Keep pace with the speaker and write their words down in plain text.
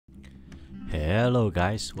Hello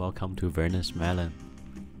guys, welcome to Vernus Melon.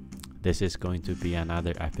 This is going to be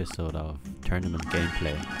another episode of tournament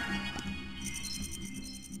gameplay.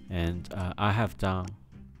 And I have done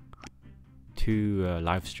 2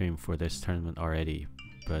 live stream for this tournament already,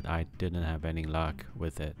 but I didn't have any luck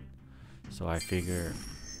with it. So I figure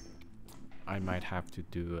I might have to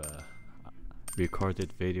do a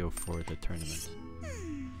recorded video for the tournament,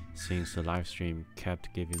 since the live stream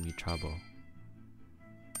kept giving me trouble.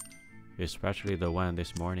 Especially the one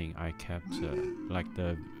this morning, I kept like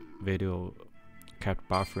the video kept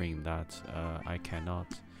buffering that I cannot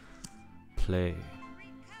play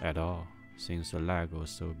at all since the lag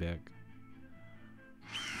was so big.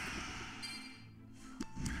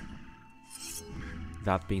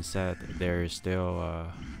 That being said, there is still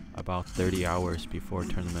about 30 hours before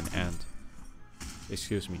tournament end.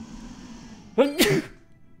 Excuse me.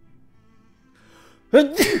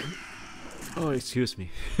 Oh, excuse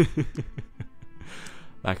me.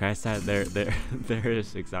 Like I said, there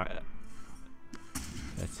is exact.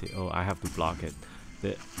 Let's see. Oh, I have to block it.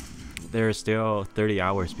 There is still 30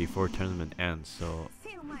 hours before tournament ends, so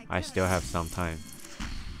I still have some time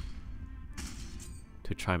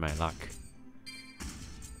to try my luck.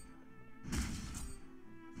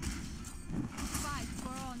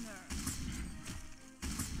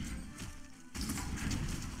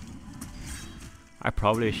 I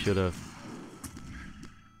probably should have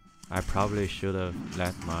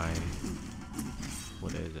let my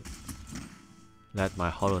let my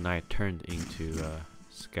Hollow Knight turned into a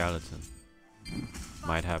skeleton.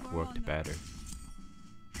 Might have worked better.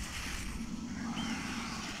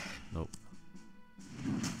 Nope.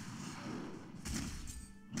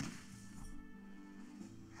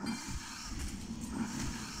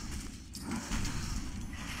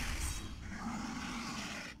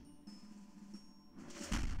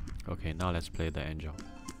 Okay, now let's play the angel.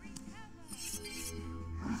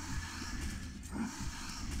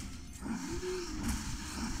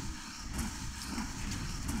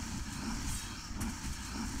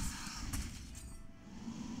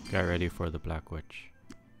 Get ready for the Black Witch.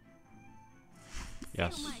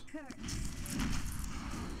 Yes.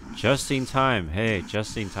 Just in time. Hey,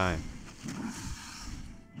 just in time.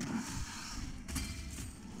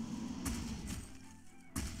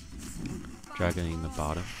 Dragon in the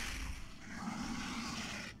bottom.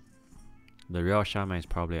 The real shaman is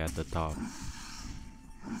probably at the top.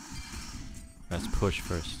 Let's push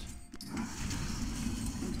first.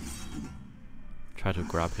 Try to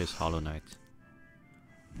grab his Hollow Knight.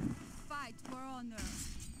 Fight for honor.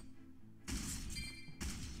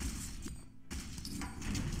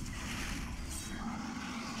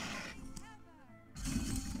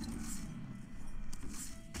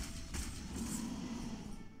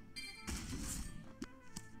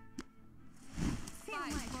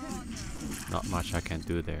 Not much I can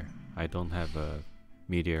do there. I don't have a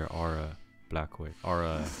meteor or a black witch or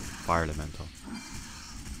a fire elemental.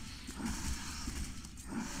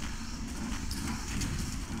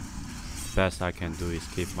 Best I can do is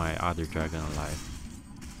keep my other dragon alive,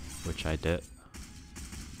 which I did.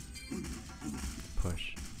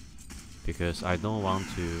 Push, because I don't want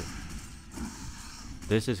to.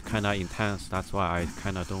 This is kinda intense, that's why I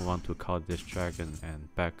kinda don't want to call this dragon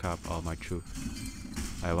and back up all my troops.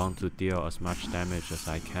 I want to deal as much damage as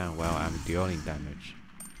I can while I'm dealing damage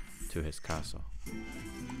to his castle.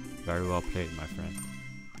 Very well played, my friend.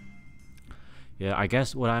 Yeah, I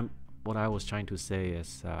guess what I was trying to say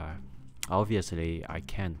is obviously I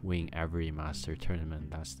can't win every master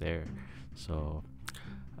tournament that's there, so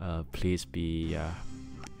please be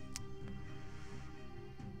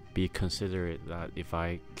considerate that if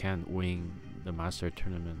I can't win the master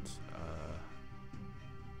tournament,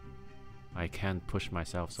 I can't push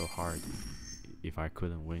myself so hard if I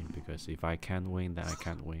couldn't win, because if I can't win, then I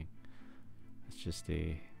can't win. It's just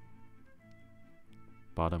the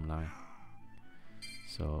bottom line.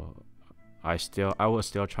 So I will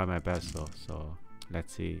still try my best though. So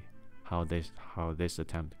let's see how this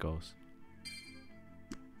attempt goes.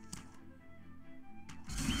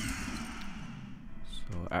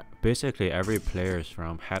 So basically every player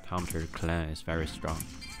from Headhunter clan is very strong.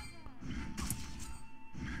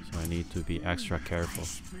 So I need to be extra careful.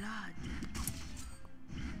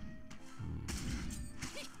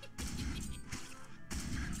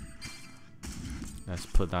 Let's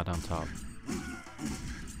put that on top.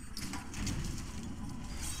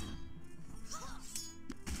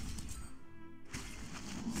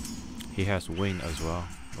 He has wind as well.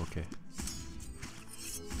 Okay.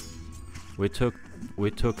 We took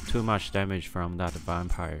too much damage from that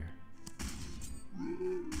vampire.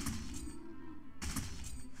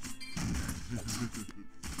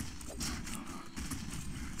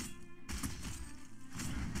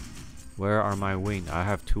 Where are my wind? I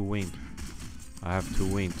have 2 wind. I have 2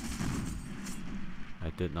 wind.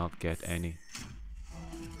 I did not get any.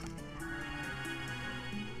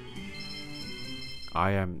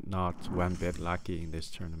 I am not one bit lucky in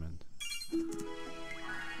this tournament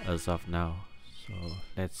as of now. So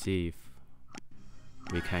let's see if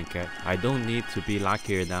we can get. I don't need to be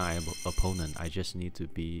luckier than my opponent. I just need to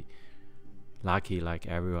be lucky like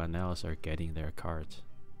everyone else are getting their cards,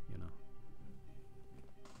 you know.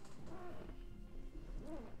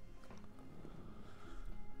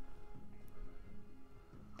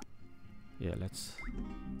 Yeah,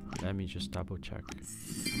 let me just double check.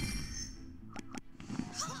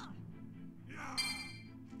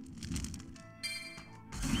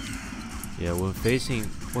 Yeah, when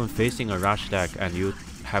facing a rush deck and you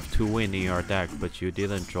have 2 win in your deck but you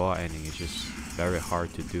didn't draw any, it's just very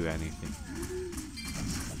hard to do anything.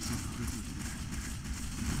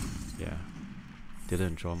 Yeah,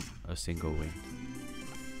 didn't draw a single win.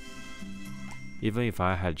 Even if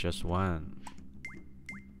I had just one,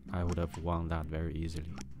 I would have won that very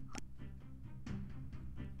easily.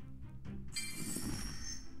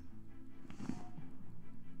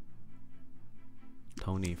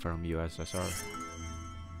 Tony from USSR.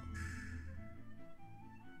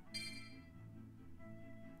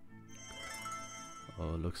 Oh,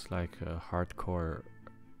 looks like a hardcore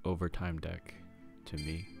overtime deck to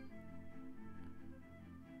me.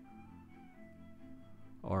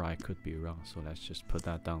 Or I could be wrong, so let's just put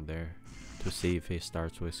that down there to see if it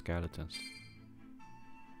starts with skeletons.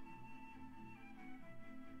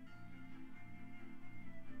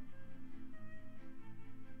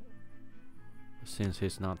 Since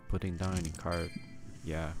he's not putting down any card,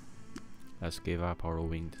 yeah, let's give up our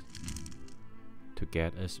wind to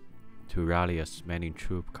get us to rally as many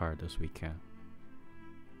troop cards as we can.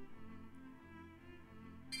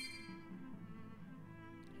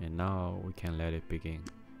 And now we can let it begin,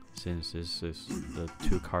 since this is the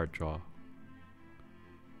 2 card draw.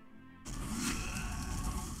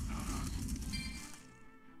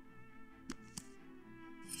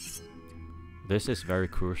 This is very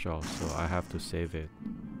crucial, so I have to save it.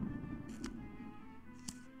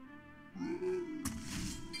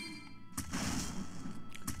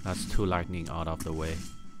 That's 2 lightning out of the way.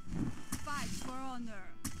 Fight for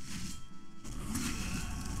honor.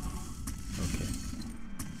 Okay.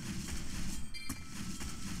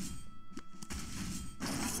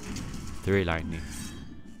 Three lightning.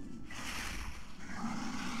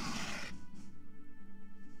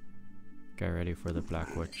 Get ready for the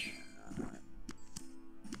Black Witch.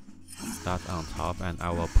 That's on top, and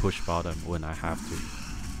I will push bottom when I have to.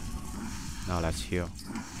 Now let's heal.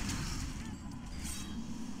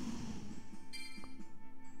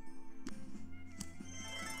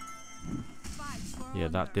 Yeah,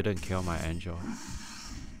 that didn't kill my angel.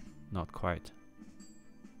 Not quite.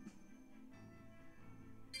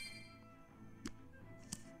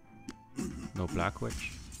 No Black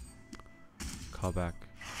Witch. Call back.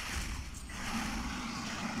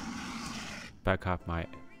 Back up my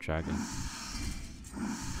dragon.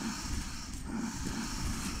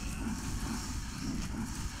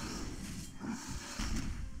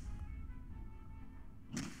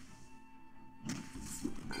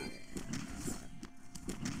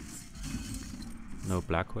 No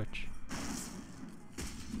Black Witch.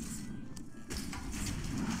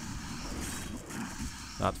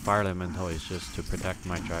 That fire elemental is just to protect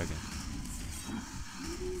my dragon.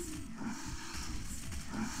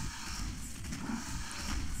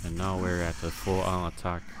 And now we're at the full on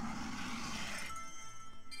attack.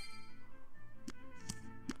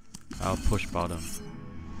 I'll push bottom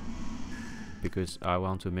because I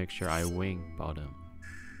want to make sure I win bottom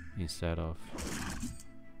instead of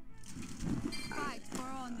Fight for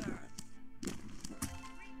honor.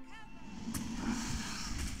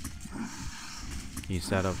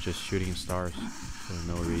 just shooting stars for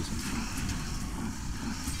no reason.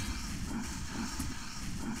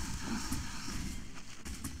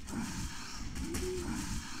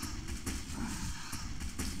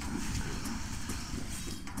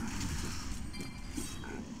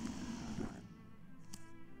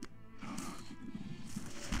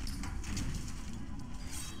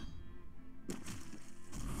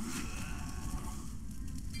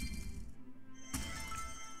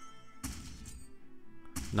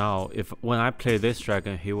 Now, when I play this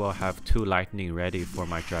dragon, he will have 2 lightning ready for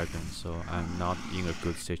my dragon, so I'm not in a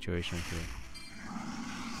good situation here.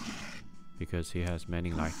 Because he has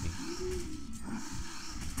many lightning.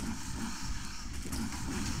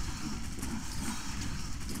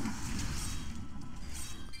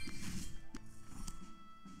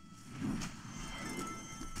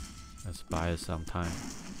 Let's buy some time.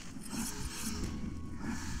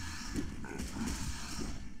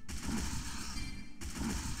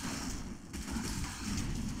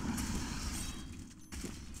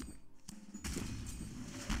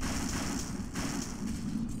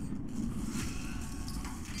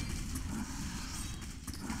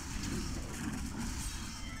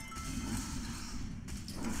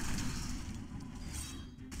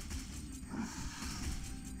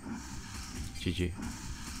 GG.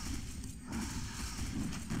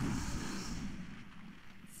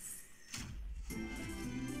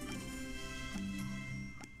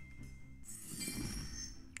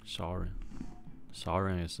 Soren.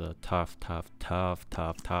 Soren is a tough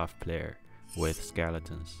player with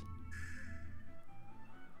skeletons.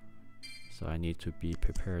 So I need to be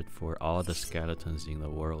prepared for all the skeletons in the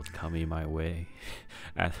world coming my way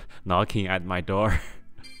and knocking at my door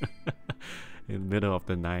in the middle of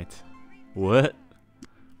the night. What?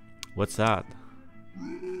 What's that?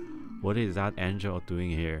 What is that angel doing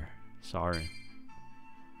here? Soren.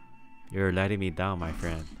 You're letting me down, my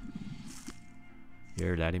friend.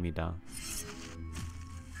 You're letting me down.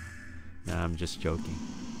 Nah, I'm just joking.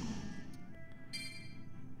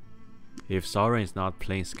 If Soren is not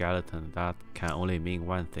playing skeleton, that can only mean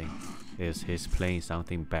one thing, is he's playing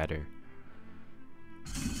something better.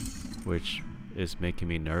 Which is making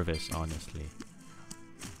me nervous, honestly.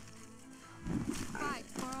 Fight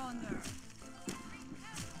for honor.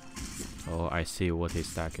 Oh, I see what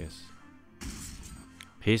his deck is.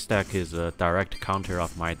 His deck is a direct counter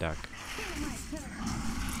of my deck.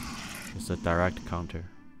 It's a direct counter.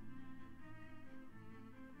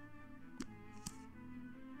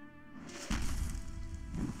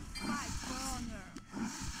 Fight for honor.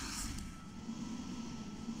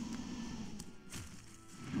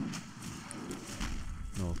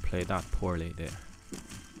 No, play that poorly there.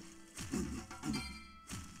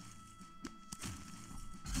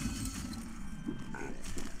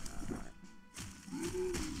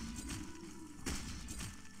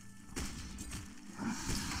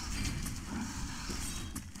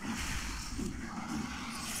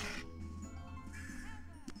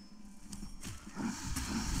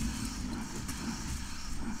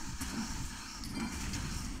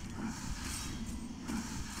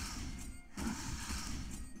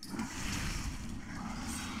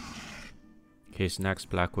 His next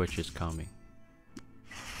Black Witch is coming.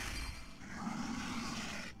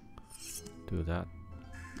 Do that.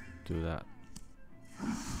 Do that.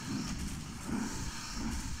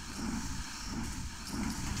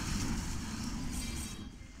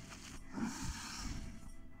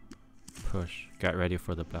 Push. Get ready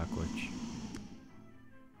for the Black Witch.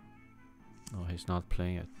 No, he's not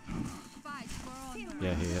playing it. Fight for honor.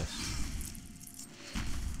 Yeah, he is.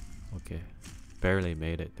 Okay. Barely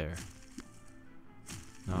made it there.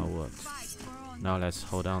 Now what? Fight for honor. Now let's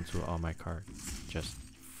hold on to all my cards, just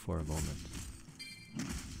for a moment.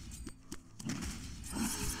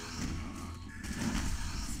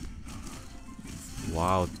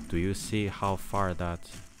 Wow, do you see how far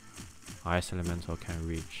that Ice Elemental can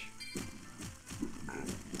reach?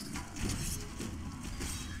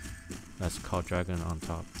 Let's call Dragon on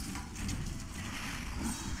top.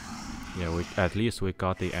 Yeah, at least we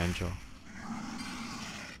got the Angel.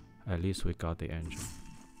 At least we got the Angel.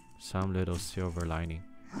 Some little silver lining.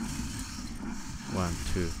 1,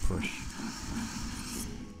 2, push.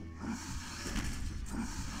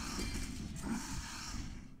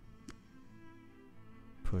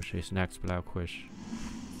 Push his next Black Witch.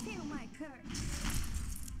 Feel my curse.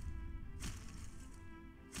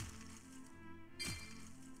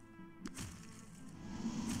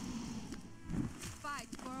 Fight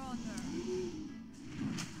for honor.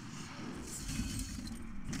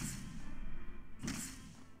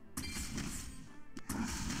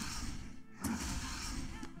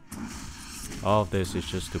 All of this is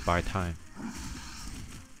just to buy time,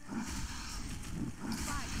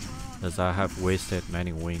 Fight for honor. as I have wasted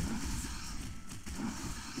many wins.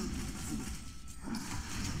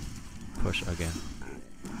 Push again.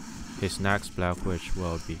 His next Black Witch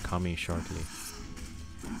will be coming shortly.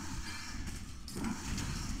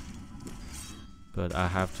 But I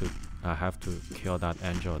have to kill that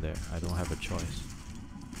angel there. I don't have a choice.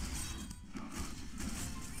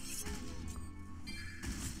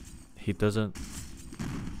 He doesn't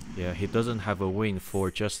have a win for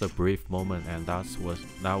just a brief moment, and that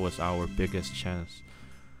was our biggest chance.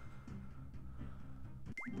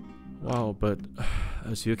 Wow, but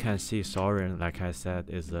as you can see, Soren, like I said,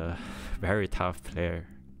 is a very tough player.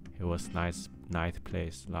 He was ninth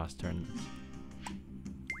place last tournament.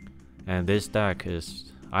 And this deck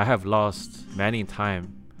is... I have lost many times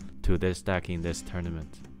to this deck in this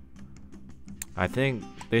tournament. I think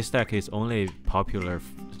this deck is only popular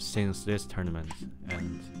since this tournament,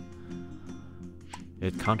 and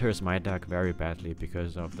it counters my deck very badly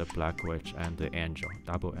because of the Black Witch and the Angel,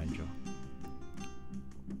 double Angel.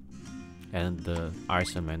 And the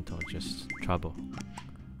Ice Elemental, just trouble.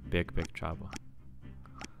 Big trouble.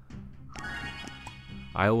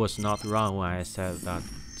 I was not wrong when I said that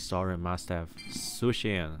Soren must have...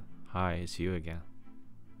 Sushian, hi, it's you again.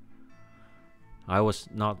 I was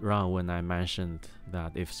not wrong when I mentioned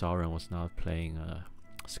that if Sauron was not playing a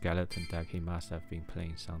skeleton deck, he must have been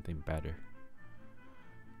playing something better.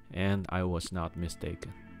 And I was not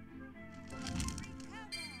mistaken.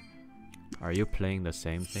 Are you playing the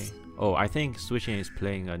same thing? Oh, I think Switching is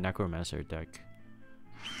playing a Necromancer deck.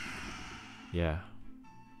 Yeah.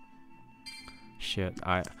 Shit,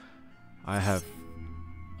 I have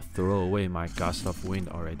thrown away my Gust of Wind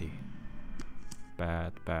already.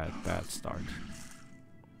 Bad start.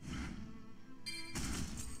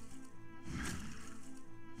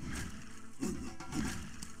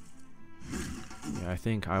 Yeah, I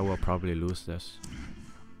think I will probably lose this.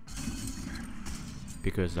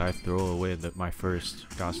 Because I throw away my first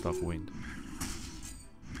Gust of Wind.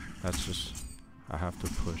 That's just... I have to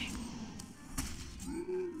push.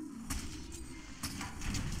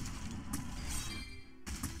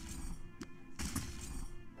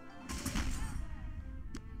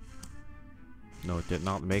 No, did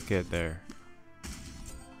not make it there.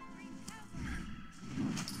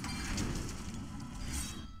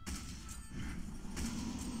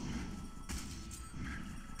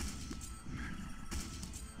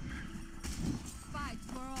 Fight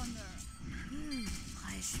for honor.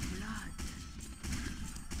 Fresh blood.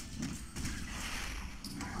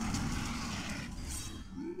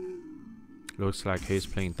 Looks like he's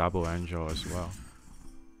playing Double Angel as well.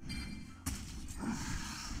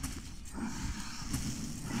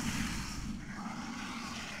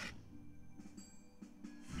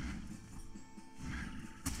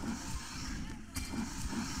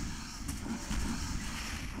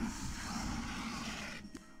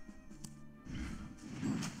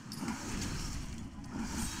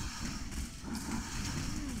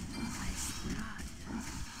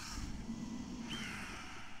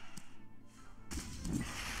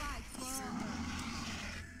 Fight for honor.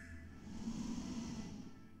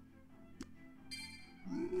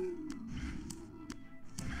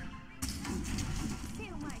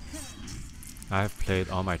 Feel my curse. I've played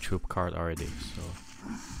all my troop card already, so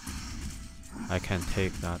I can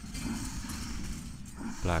take that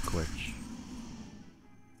Black Witch.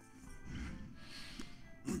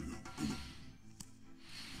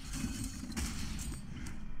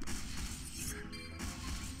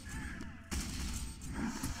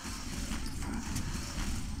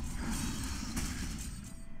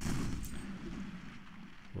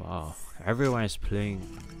 Wow, everyone is playing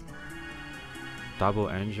Double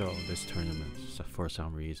Angel this tournament for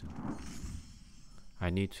some reason. I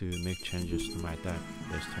need to make changes to my deck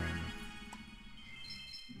this tournament.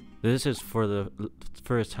 This is for the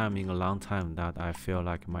first time in a long time that I feel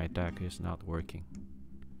like my deck is not working.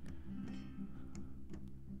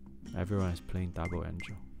 Everyone is playing Double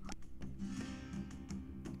Angel.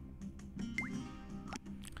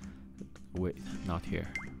 Wait, not here.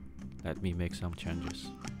 Let me make some changes.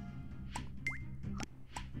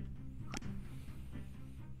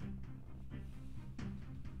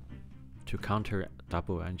 To counter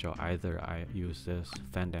Double Angel, either I use this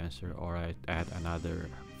Fan Dancer or I add another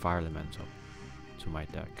Fire Elemental to my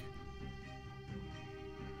deck.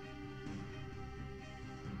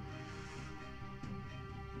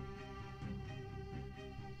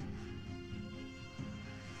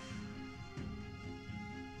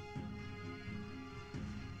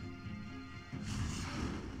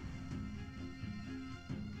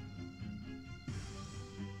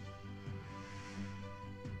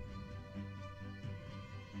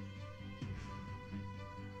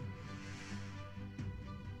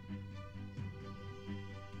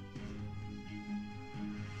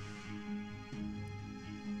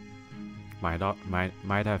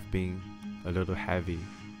 Might have been a little heavy.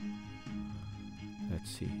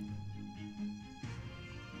 Let's see.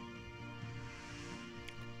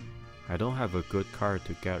 I don't have a good card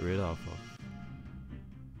to get rid of.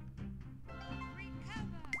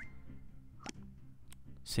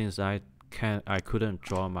 Since I couldn't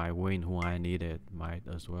draw my wind when I needed, might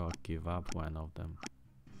as well give up one of them.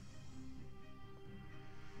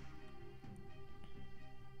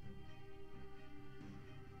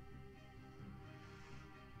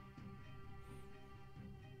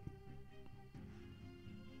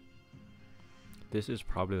 This is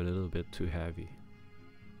probably a little bit too heavy.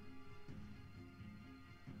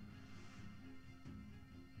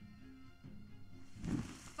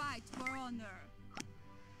 Fight for honor.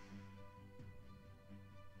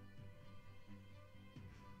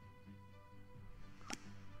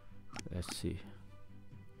 Let's see.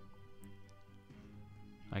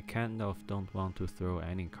 I kind of don't want to throw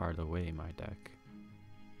any card away in my deck.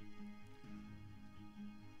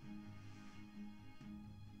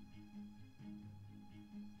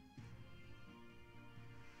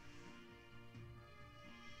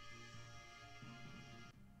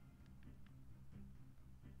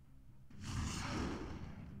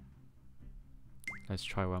 Let's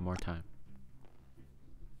try one more time.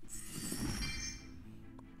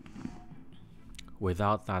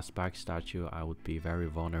 Without that spike statue, I would be very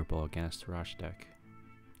vulnerable against rush deck,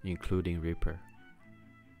 including Reaper.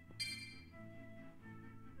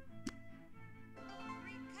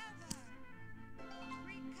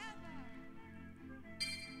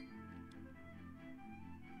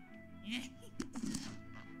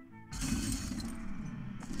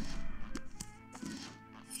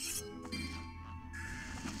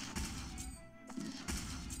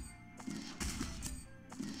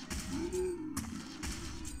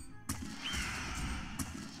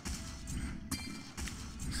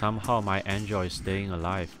 Somehow my angel is staying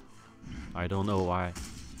alive. I don't know why.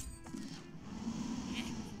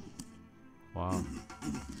 Wow.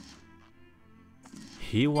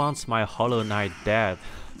 He wants my Hollow Knight dead.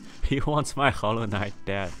 He wants my Hollow Knight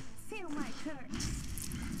dead. Seal my curse.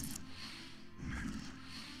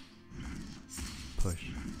 Push.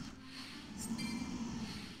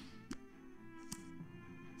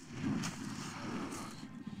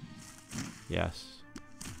 Yes.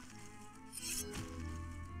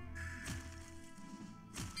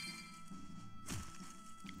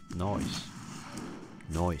 Noise.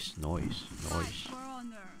 Noise, noise, Fight noise. for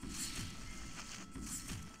honor.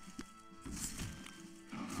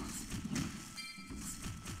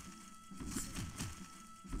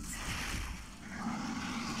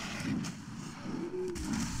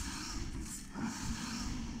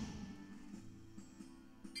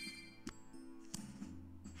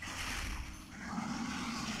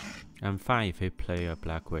 I'm fine if he play a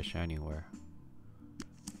Black Wish anywhere.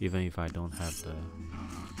 Even if I don't have the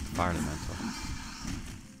Fire Elemental.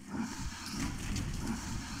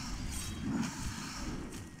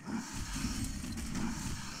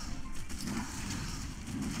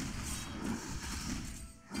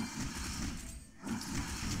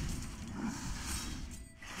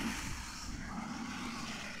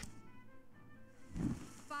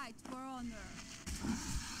 Fight for honor.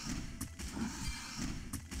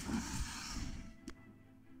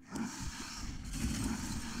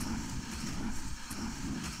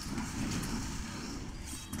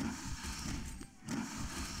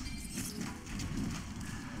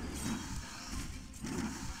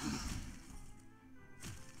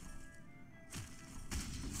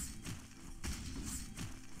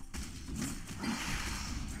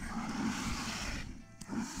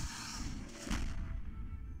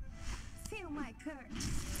 Seal my curse.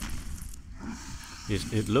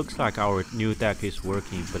 It looks like our new deck is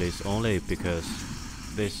working, but it's only because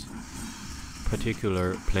this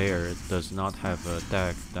particular player does not have a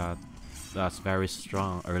deck that's very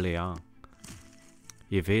strong early on.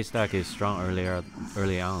 If his deck is strong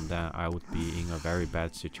early on, then I would be in a very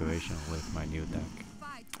bad situation with my new deck.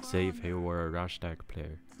 Fight for Say if honor. he were a rush deck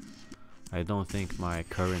player. I don't think my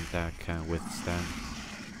current deck can withstand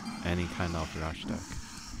any kind of rush deck.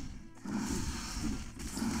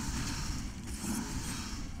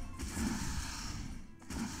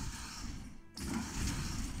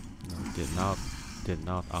 No, did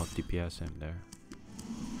not out DPS him there.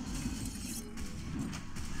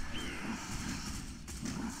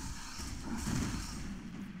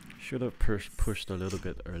 Should have pushed a little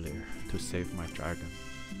bit earlier to save my dragon.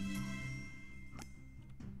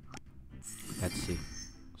 Let's see.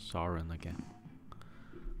 Sauron again.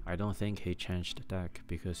 I don't think he changed the deck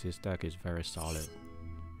because his deck is very solid.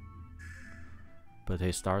 But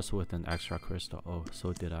he starts with an extra crystal. Oh,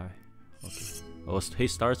 so did I. Okay. Oh, he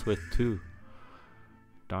starts with 2.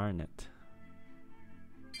 Darn it.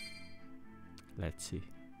 Let's see.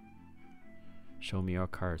 Show me your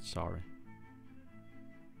cards, sorry.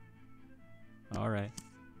 Alright.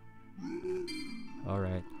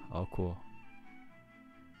 Alright, all cool.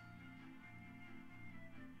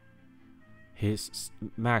 His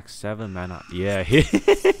max 7 mana. Yeah, he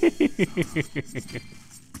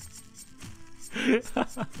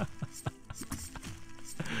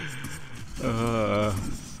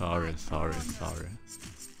sorry.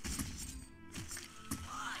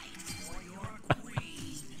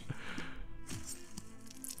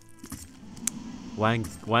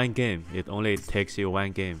 One game. It only takes you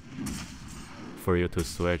one game for you to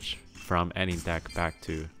switch from any deck back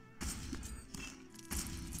to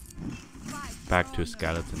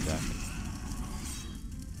skeleton deck.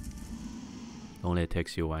 Only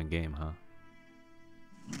takes you one game, huh?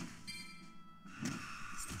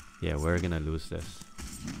 Yeah, we're gonna lose this.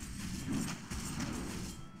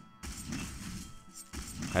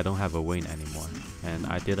 I don't have a win anymore, and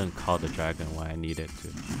I didn't call the dragon when I needed to.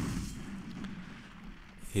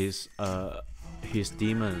 His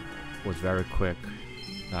demon was very quick,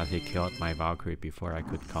 that he killed my Valkyrie before I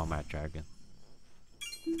could call my dragon.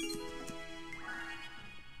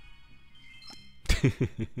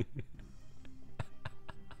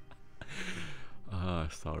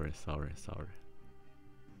 Sorry.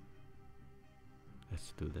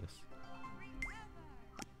 Let's do this.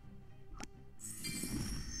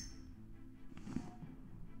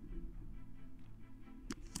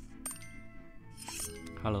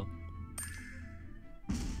 Hello.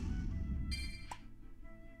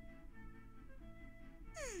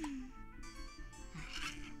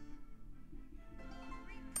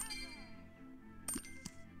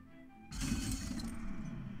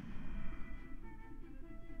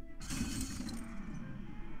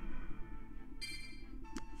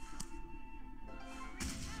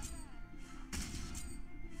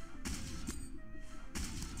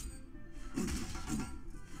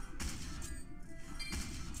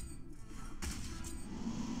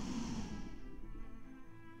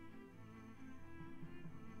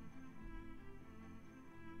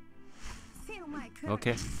 Feel my curse.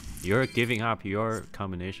 Okay, you're giving up your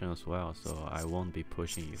combination as well, so I won't be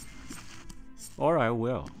pushing you. Or I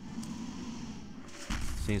will.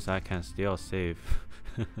 Since I can still save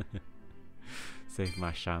save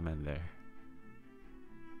my shaman there.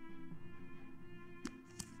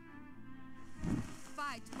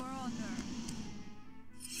 Fight for honor.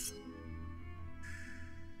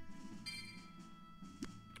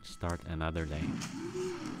 Start another lane.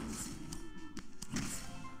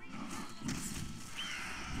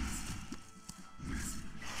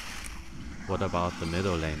 What about the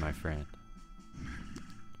middle lane, my friend?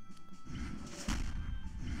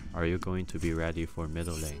 Are you going to be ready for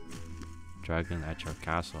middle lane? Dragon at your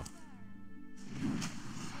castle.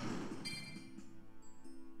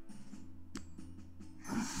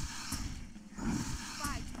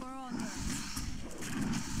 Fight for honor.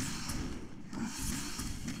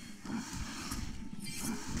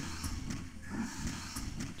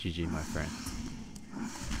 GG, my friend.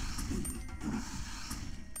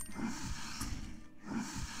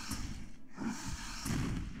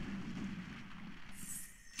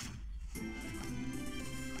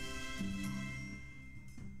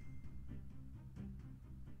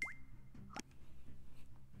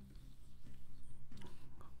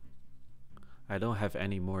 I don't have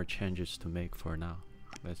any more changes to make for now.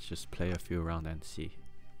 Let's just play a few rounds and see.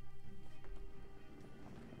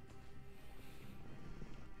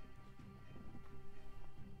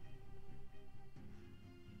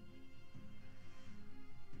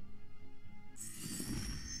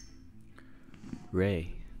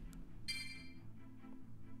 Ray.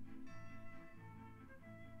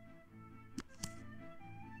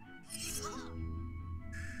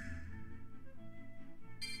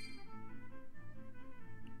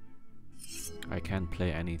 I can't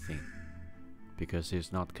play anything because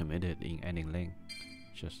he's not committed in any lane.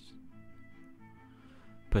 Just,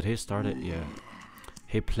 but he started, yeah.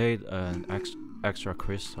 He played an extra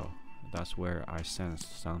crystal. That's where I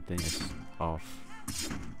sensed something is off.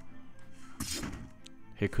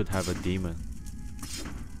 He could have a demon.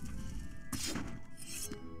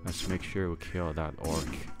 Let's make sure we kill that orc.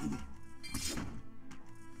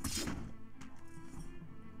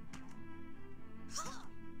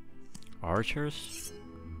 Archers?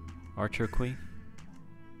 Archer queen?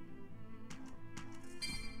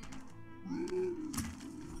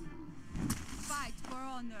 Fight for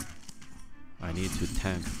honor. I need to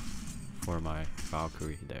tank for my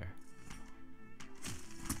Valkyrie there.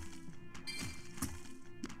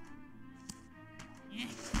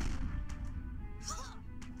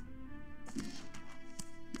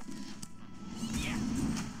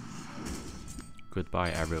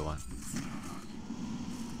 Goodbye, everyone.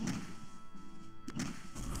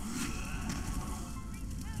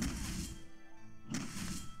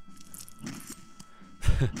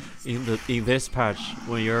 In this patch,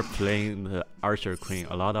 when you're playing the Archer Queen,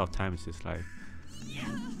 a lot of times it's like,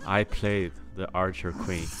 I played the Archer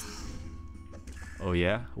Queen. Oh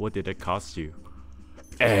yeah? What did it cost you?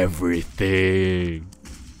 Everything!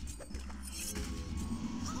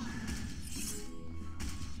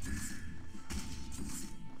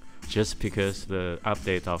 Just because the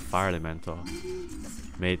update of Fire Elemental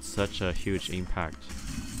made such a huge impact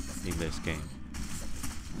in this game.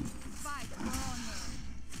 Fight for honor.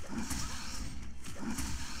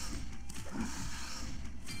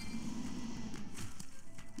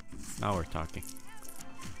 Now we're talking.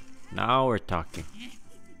 Now we're talking.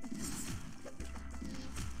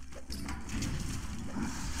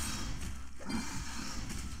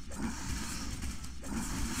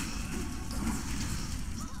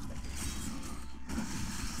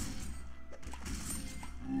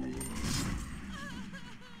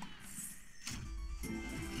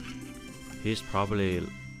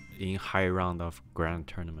 in high round of grand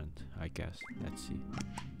tournament, I guess. Let's see.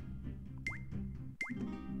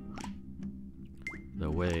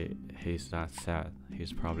 The way he's that sad,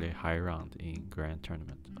 he's probably high round in grand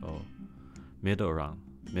tournament. Oh, middle round,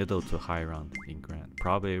 middle to high round in grand.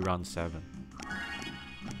 Probably round 7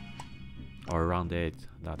 or round 8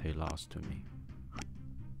 that he lost to me.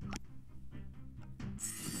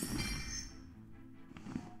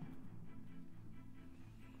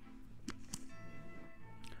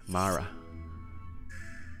 Mara,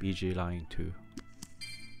 BG line 2.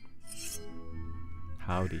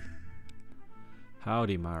 Howdy.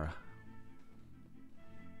 Howdy, Mara.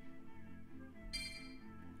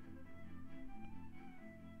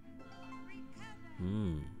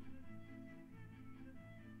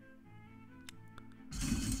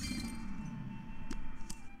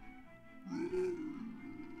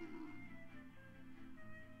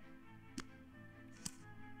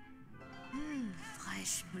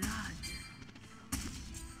 Fresh blood.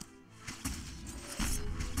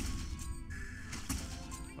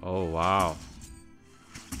 Oh wow.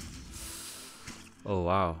 Oh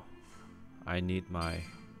wow. I need my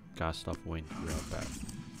Gust of Wind real bad.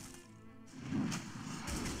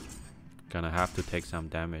 Gonna have to take some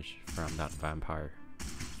damage from that vampire.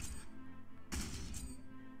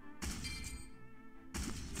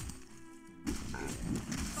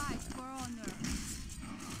 Fight for honor.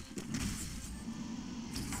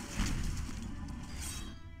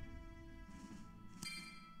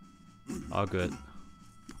 All good.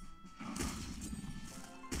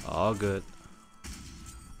 All good.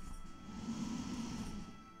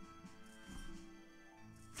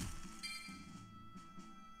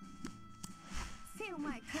 Feel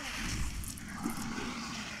my curse.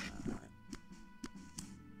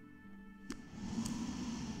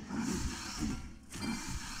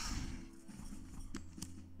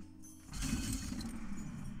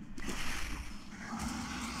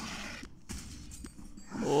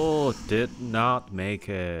 Oh, did not make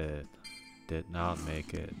it. Did not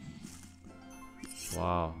make it.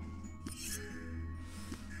 Wow.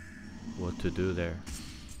 What to do there?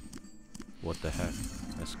 What the heck?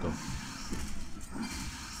 Let's go.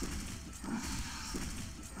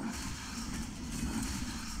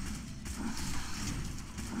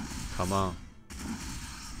 Come on.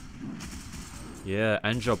 Yeah,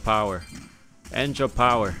 angel power. Angel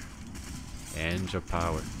power. Angel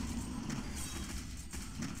power.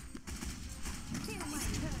 Feel my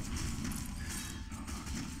curse.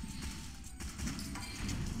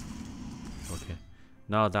 Okay.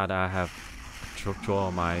 Now that I have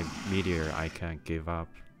drawn my meteor, I can give up.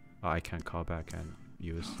 I can call back and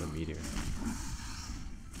use the meteor.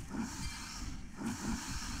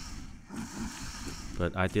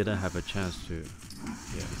 But I didn't have a chance to.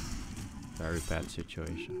 Yeah. Very bad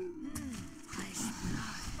situation. Fresh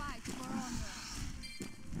blood. Fight for honor.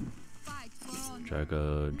 Fight for honor.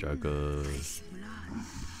 Dragon, dragon. Fresh blood.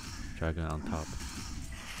 Dragon on top.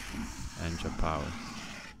 Angel power.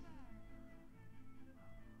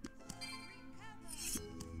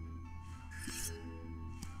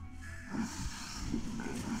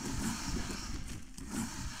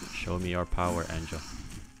 Show me your power, Angel.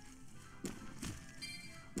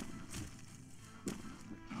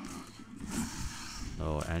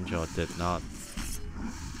 No, Angel did not.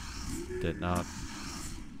 Did not.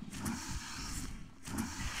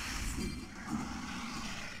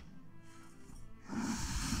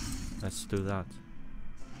 Let's do that.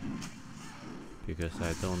 Because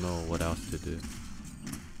I don't know what else to do.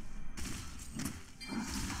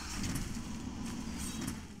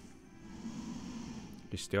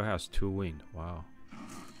 He still has 2 wind. Wow.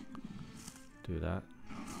 Do that.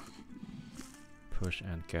 Push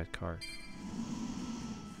and get card.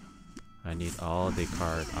 I need all the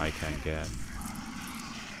card I can get.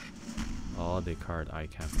 All the card I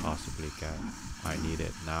can possibly get. I need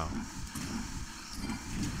it now.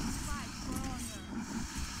 Fight for honor.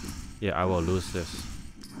 Yeah, I will lose this.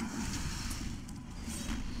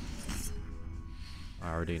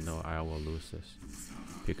 I already know I will lose this.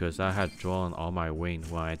 Because I had drawn all my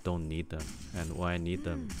wind when I don't need them. And when I need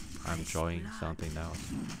them, I'm drawing something else.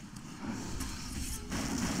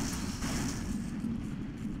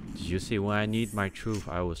 Did you see when I need my truth,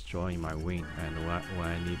 I was drawing my wind. And when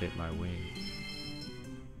I needed my wind,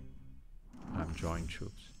 I'm drawing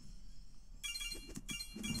troops.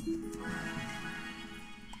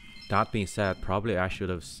 That being said, probably I should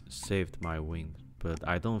have saved my wind. But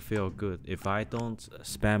I don't feel good. If I don't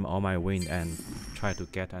spam all my wind and try to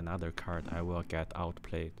get another card, I will get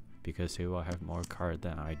outplayed because he will have more card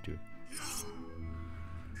than I do.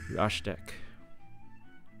 Rush deck.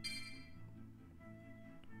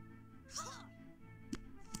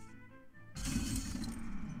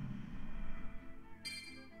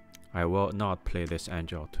 I will not play this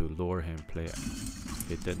angel to lure him play it.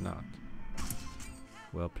 He did not.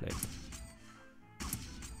 Well played.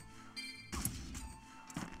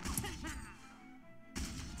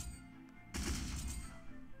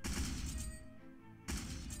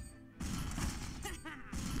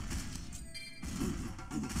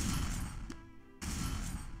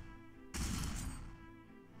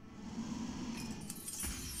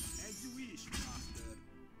 As you wish, master.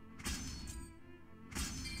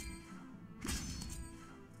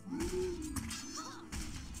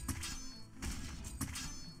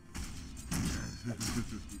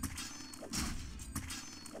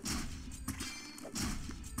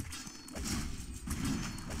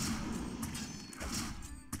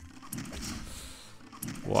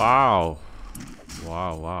 Wow.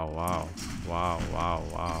 Wow, wow, wow. Wow, wow,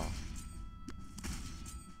 wow.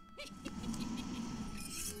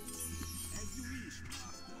 As you wish,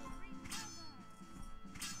 master.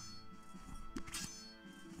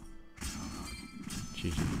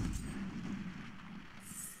 GG.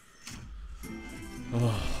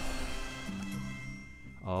 Oh.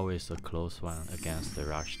 Always a close one against the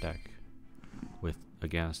rush deck.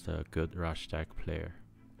 Against a good rush deck player.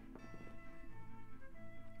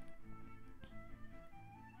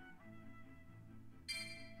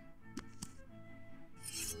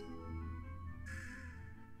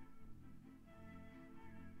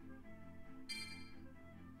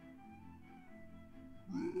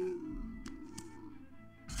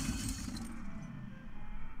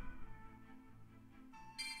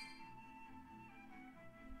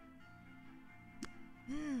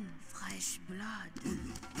 Fresh blood.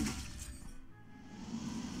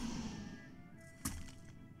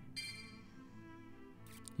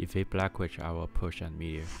 If he Black Witch, I will push and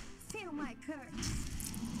meteor. Feel my curse.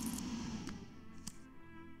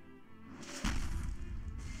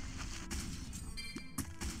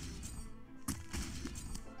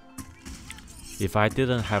 If I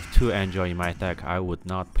didn't have 2 angel in my deck, I would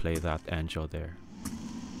not play that angel there.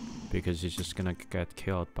 Because he's just gonna get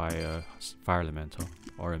killed by a fire elemental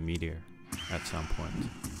or a meteor at some point.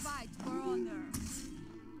 Fight for honor.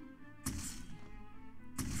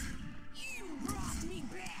 You brought me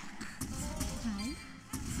back. Hi.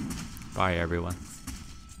 Bye everyone.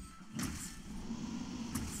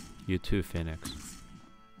 You too, Phoenix.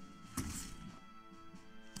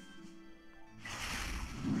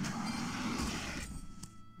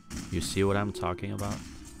 You see what I'm talking about?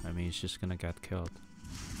 I mean, he's just gonna get killed.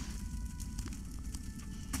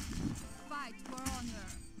 Fight for honor.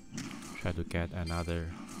 Try to get another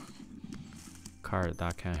card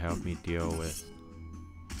that can help me deal with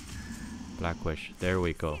Black Witch. There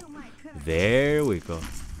we go. Feel my curse. There we go.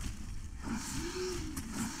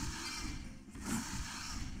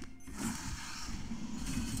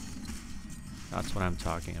 That's what I'm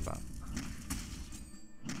talking about.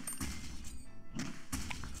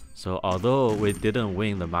 So although we didn't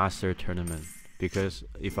win the master tournament, because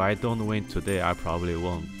if I don't win today, I probably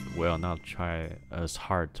will not try as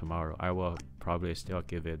hard tomorrow. I will probably still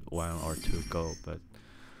give it 1 or 2 go, but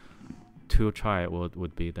 2 try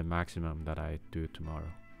would be the maximum that I do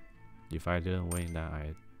tomorrow. If I didn't win, then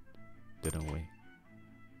I didn't win.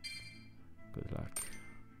 Good luck.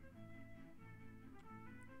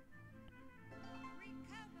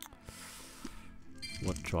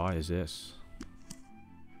 What draw is this?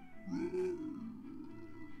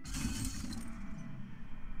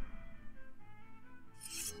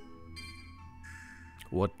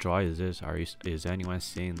 What draw is this? Is anyone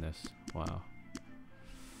seeing this? Wow.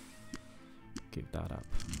 Give that up.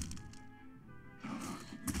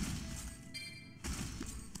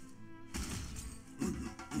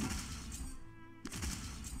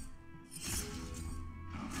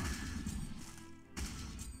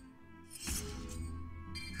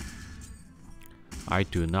 I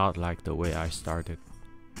do not like the way I started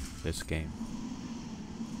this game.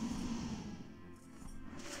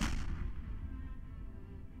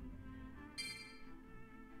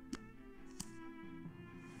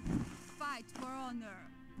 Fight for honor.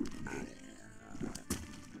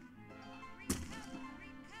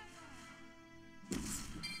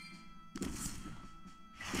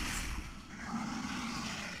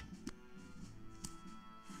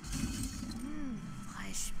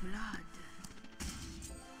 Fresh blood.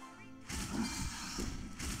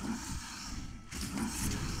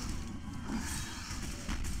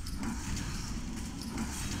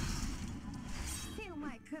 Feel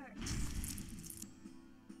my curse.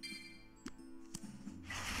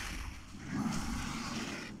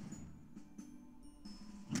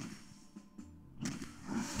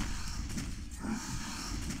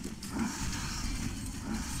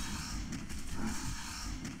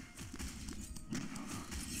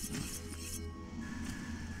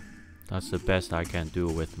 That's the best I can do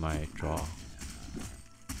with my draw.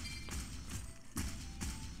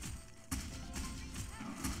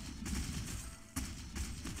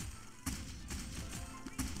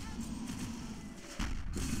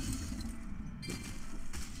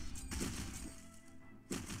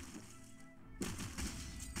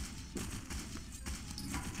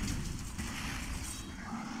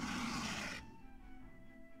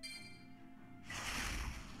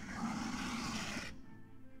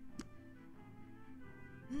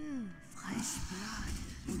 Fresh blood.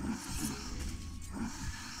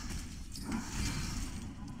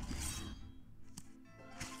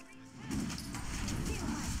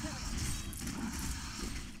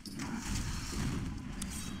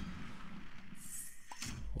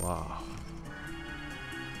 Wow.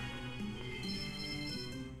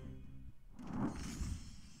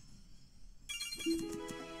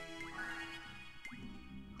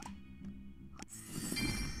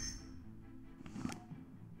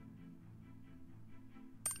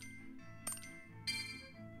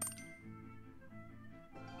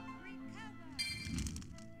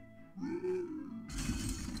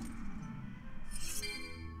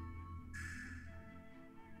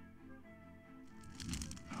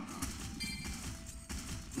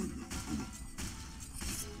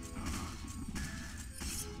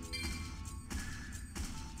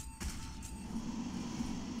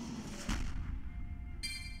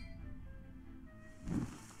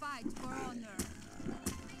 Fight for honor.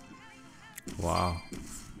 Wow.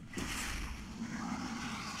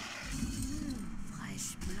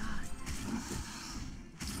 Fresh blood.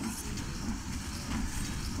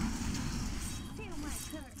 Feel my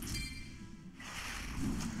curse.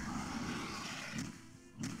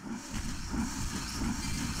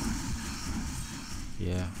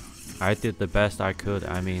 Yeah. I did the best I could.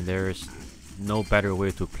 I mean, there's no better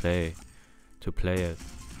way to play it.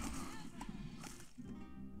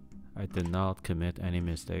 I did not commit any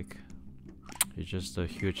mistake. It's just a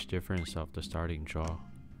huge difference of the starting draw.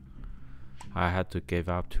 I had to give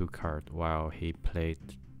up 2 cards while he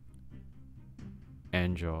played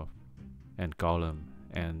Angel and Golem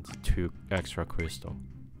and 2 extra crystal.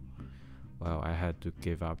 Well, I had to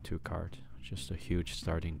give up 2 cards. Just a huge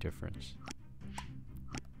starting difference.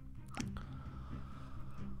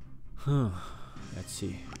 Let's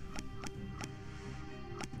see.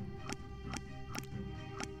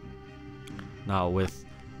 Now with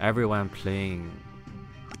everyone playing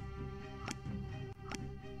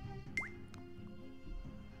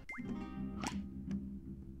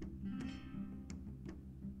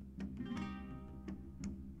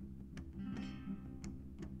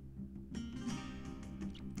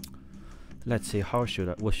let's see,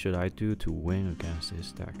 what should I do to win against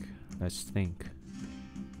this deck? Let's think.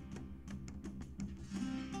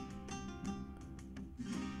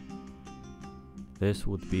 This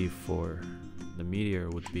would be for the meteor,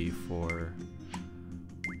 would be for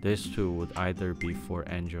this 2 would either be for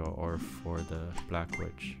Angel or for the Black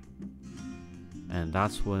Witch. And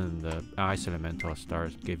that's when the Ice Elemental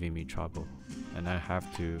starts giving me trouble. And I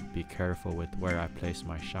have to be careful with where I place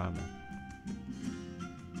my Shaman.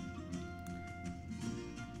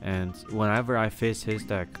 And whenever I face his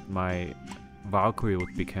deck, my Valkyrie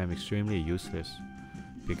would become extremely useless.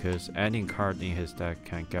 Because any card in his deck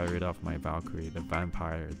can get rid of my Valkyrie, the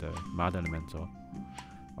Vampire, the Mud Elemental,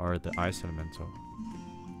 or the Ice Elemental.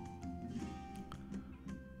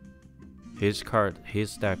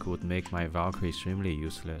 His deck would make my Valkyrie extremely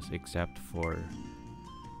useless, except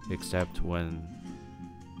when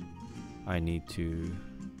I need to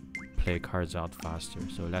play cards out faster.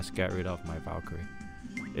 So let's get rid of my Valkyrie.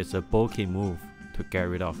 It's a bulky move to get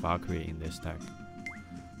rid of Valkyrie in this deck.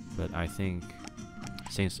 But I think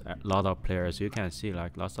since a lot of players, you can see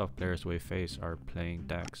like lots of players we face are playing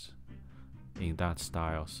decks in that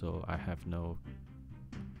style, so I have no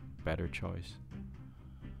better choice.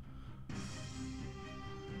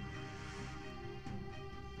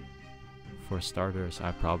 For starters,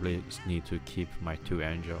 I probably need to keep my 2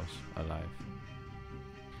 angels alive.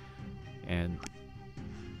 And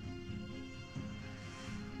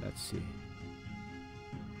let's see.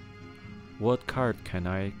 What card can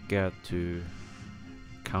I get to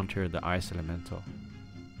counter the Ice Elemental?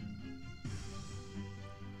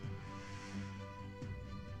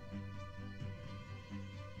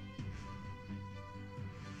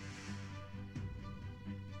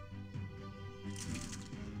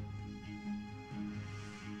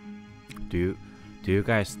 Do you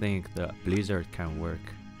guys think the Blizzard can work?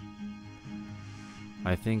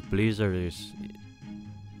 I think Blizzard is,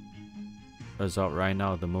 as of right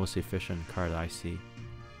now, the most efficient card I see.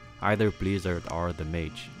 Either Blizzard or the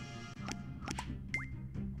Mage.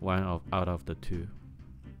 out of the two.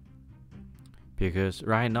 Because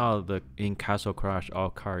right now in Castle Crush,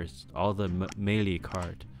 all the melee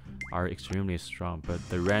cards are extremely strong, but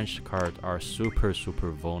the ranged cards are super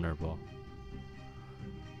vulnerable.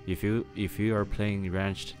 If you are playing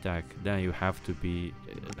ranged deck, then you have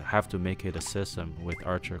to make it a system with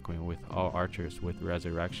Archer Queen, with all archers with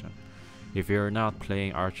resurrection. If you're not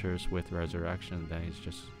playing archers with resurrection, then it's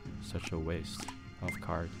just such a waste of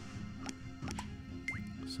card.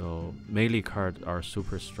 So melee cards are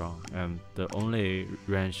super strong, and the only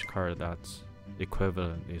ranged card that's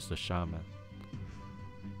equivalent is the Shaman.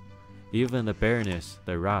 Even the Baroness,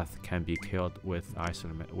 the Wrath, can be killed with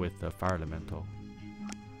the Fire Elemental.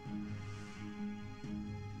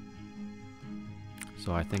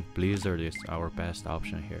 So I think Blizzard is our best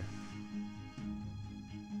option here.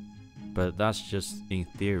 But that's just in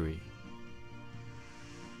theory.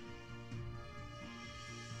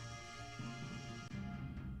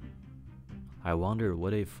 I wonder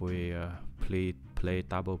what if we play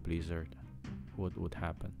double Blizzard, what would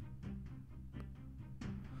happen?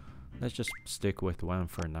 Let's just stick with one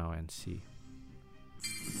for now and see.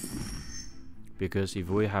 Because if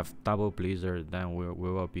we have double Blizzard, then we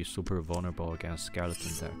will be super vulnerable against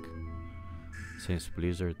skeleton deck. Since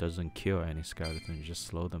Blizzard doesn't kill any skeleton, just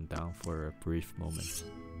slow them down for a brief moment.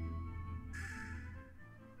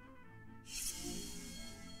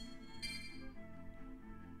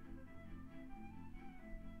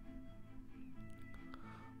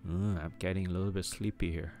 I'm getting a little bit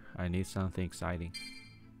sleepy here. I need something exciting.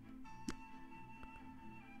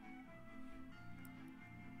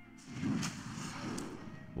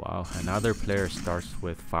 Wow, another player starts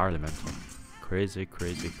with Fire Elemental. Crazy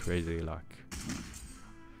luck.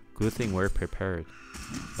 Good thing we're prepared,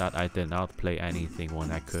 that I did not play anything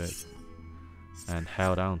when I could, and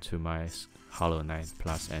held on to my Hollow Knight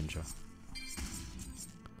plus Angel.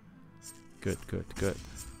 Good.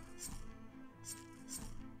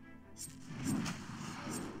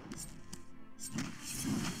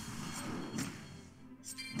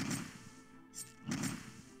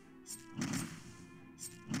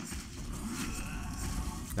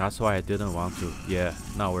 That's why I didn't want to. Yeah,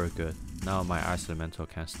 now we're good. Now my Ice Elemental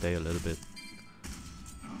can stay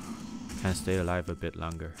alive a bit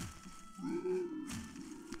longer.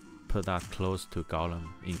 Put that close to Golem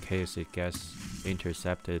in case it gets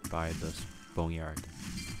intercepted by the Boneyard.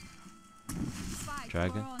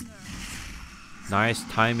 Dragon. Nice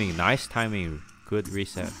timing. Good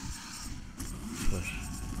reset. Push.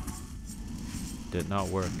 Did not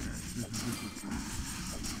work.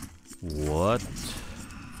 What?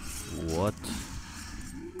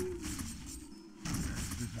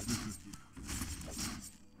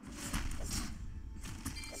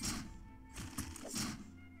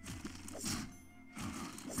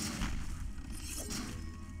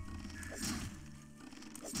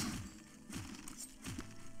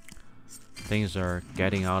 Things are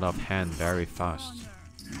getting out of hand very fast.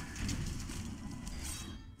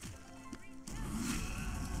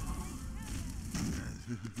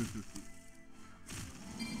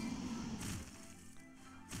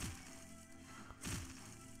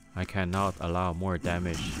 I cannot allow more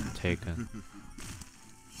damage taken.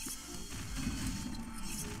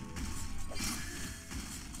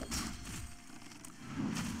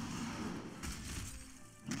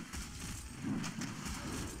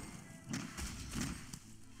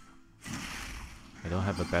 I don't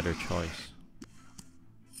have a better choice.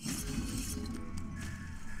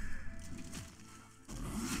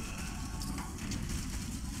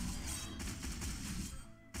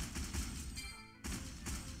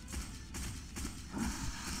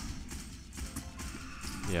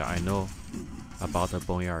 Yeah, I know about the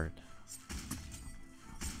Boneyard.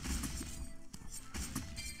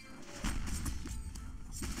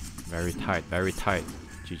 Very tight.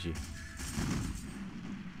 GG.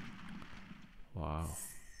 Wow.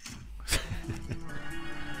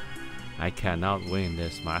 I cannot win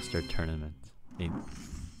this master tournament.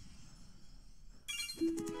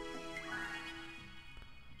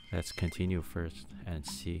 Let's continue first and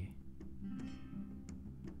see.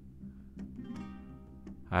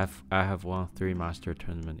 I have won 3 master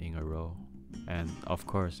tournament in a row, and of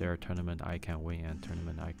course there are tournament I can win and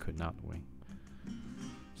tournament I could not win.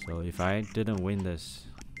 So if I didn't win this,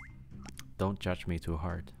 don't judge me too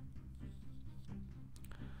hard.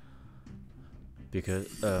 Because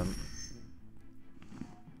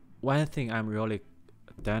one thing I'm really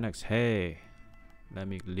Danax, hey, let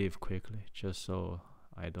me leave quickly just so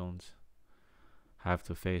I don't have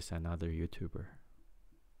to face another YouTuber.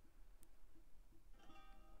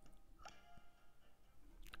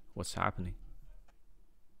 What's happening?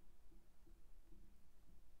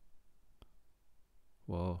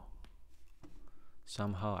 Whoa.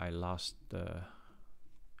 Somehow I lost the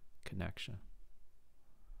connection.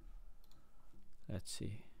 Let's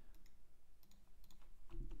see.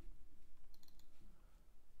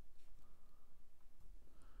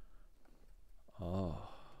 Oh,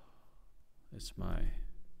 it's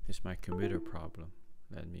my computer problem.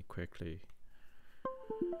 Let me quickly.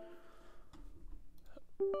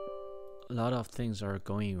 A lot of things are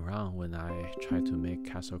going wrong when I try to make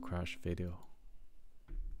Castle Crush video.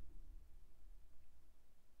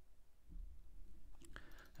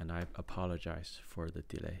 And I apologize for the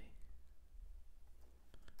delay.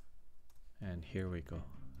 And here we go.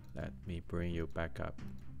 Let me bring you back up.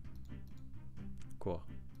 Cool.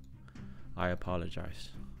 I apologize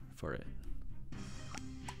for it.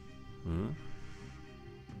 Hmm?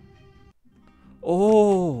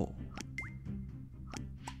 Oh!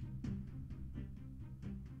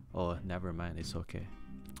 Oh, never mind. It's okay.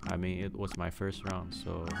 I mean, it was my first round,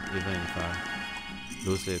 so even if I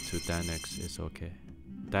lose it to Danix, it's okay.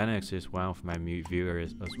 Danix is one of my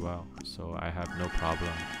viewers as well, so I have no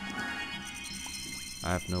problem. I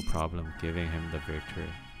have no problem giving him the victory.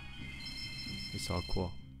 It's all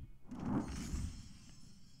cool.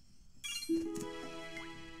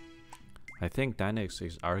 I think Danix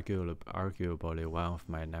is arguably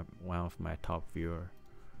one of my top viewer,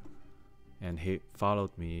 and he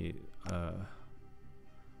followed me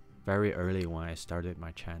very early when I started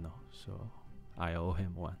my channel, so I owe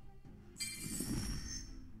him one.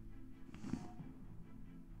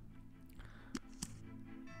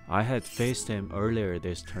 I had faced him earlier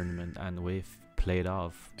this tournament and we've played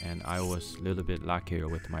off, and I was a little bit luckier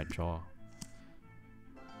with my draw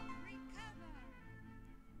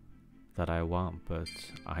that I won, but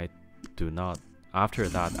I do not. After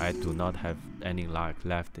that, I do not have any luck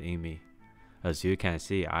left in me. As you can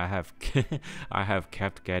see, I have I have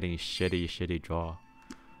kept getting shitty draw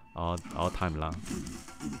all time long.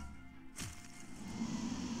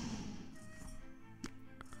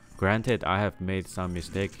 Granted, I have made some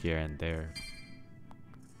mistake here and there,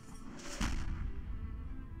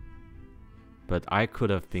 but I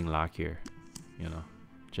could have been luckier, you know,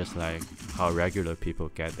 just like how regular people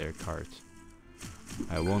get their cards.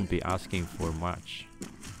 I won't be asking for much.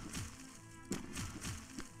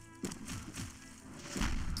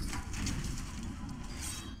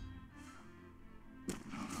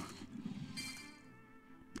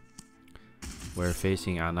 We're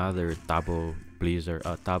facing another double blizzard,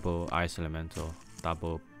 double ice elemental,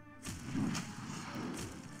 double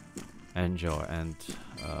angel, and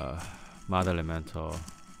mother elemental.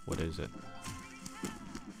 What is it?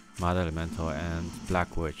 Mother elemental and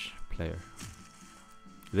black witch player.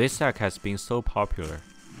 This deck has been so popular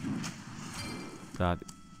that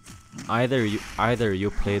either you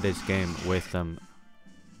play this game with them.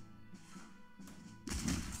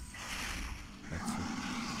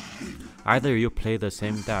 Either you play the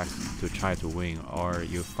same deck to try to win, or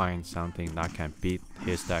you find something that can beat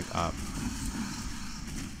his deck up.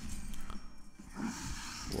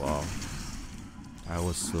 Wow, I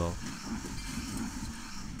was slow.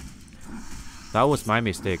 That was my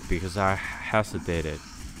mistake because I hesitated.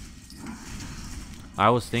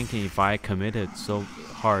 I was thinking if I committed so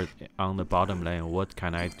hard on the bottom lane, what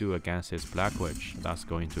can I do against his Black Witch that's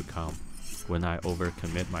going to come when I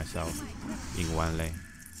overcommit myself in one lane.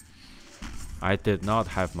 I did not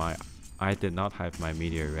have my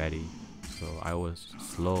meteor ready, so I was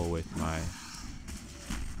slow with my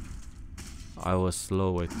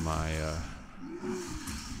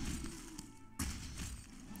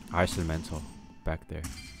ice elemental back there.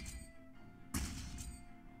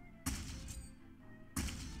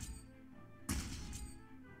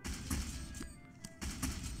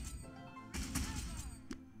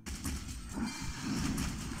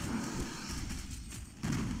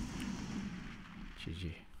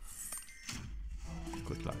 GG.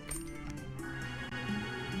 Good luck.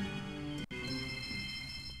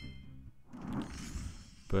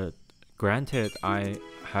 But granted, I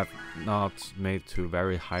have not made to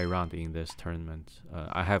very high round in this tournament.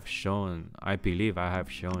 I believe I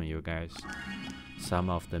have shown you guys some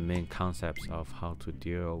of the main concepts of how to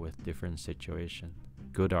deal with different situations,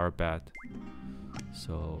 good or bad.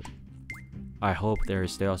 So I hope there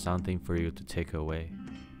is still something for you to take away.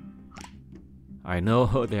 I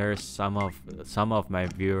know there's some of my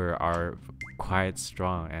viewers are quite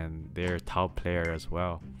strong and they're top player as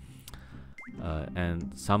well.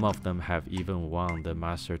 And some of them have even won the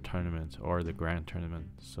Master Tournament or the Grand Tournament.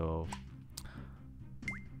 So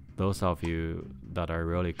those of you that are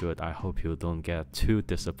really good, I hope you don't get too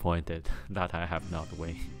disappointed that I have not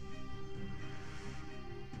won.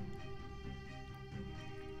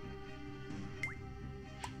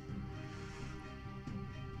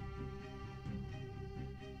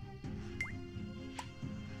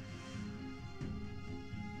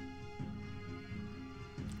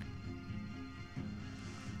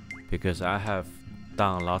 because I have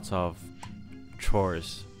done lots of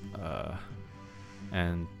chores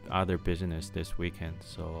and other business this weekend,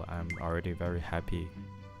 so I'm already very happy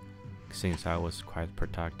since I was quite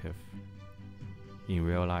productive in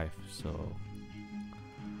real life. So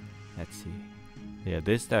let's see. Yeah,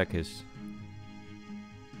 this deck is,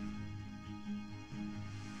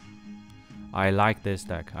 I like this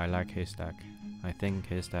deck. I like his deck. I think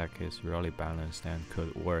his deck is really balanced and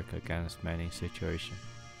could work against many situations.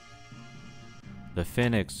 The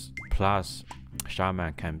Phoenix plus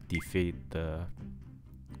Shaman can defeat the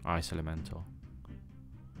Ice Elemental.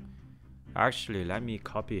 Actually, let me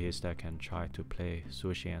copy his deck and try to play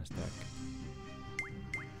Su Xian's deck.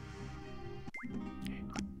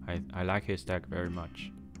 I like his deck very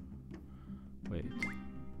much. Wait.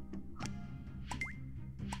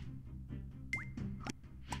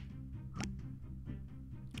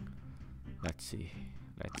 Let's see.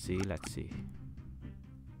 Let's see. Let's see.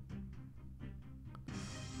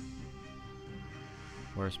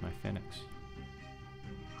 Where's my Phoenix?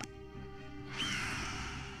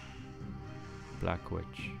 Black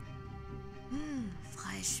Witch.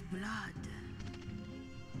 Fresh blood.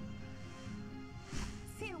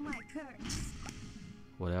 Feel my curse.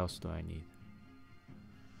 What else do I need?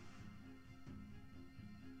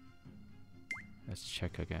 Let's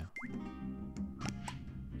check again.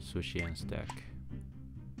 Su Xian's deck.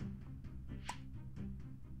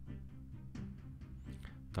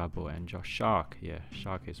 Double Angel. Shock. Yeah,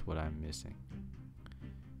 Shock is what I'm missing.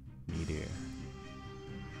 Meteor.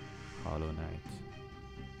 Hollow Knight.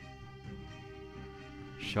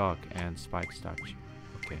 Shock and Spike Statue.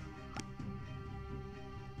 Okay.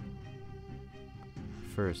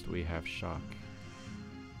 First we have Shock.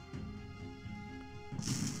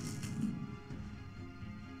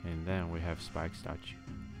 And then we have Spike Statue.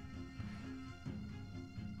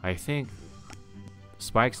 I think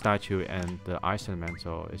Spike Statue and the Ice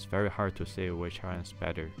Elemental is very hard to say which one is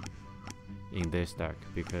better in this deck,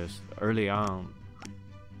 because early on,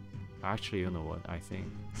 actually, you know what, I think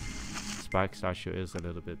Spike Statue is a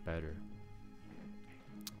little bit better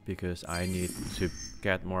because I need to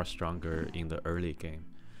get more stronger in the early game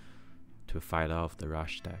to fight off the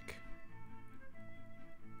Rush deck.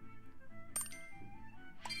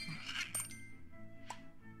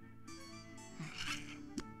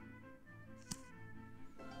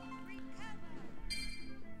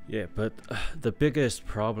 Yeah, but the biggest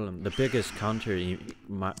problem, the biggest counter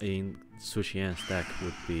in Su Xian's deck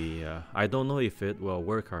would be, I don't know if it will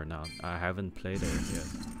work or not. I haven't played it yet.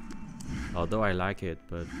 Although I like it,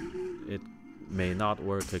 but it may not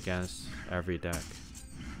work against every deck.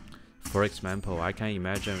 For example, I can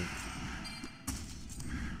imagine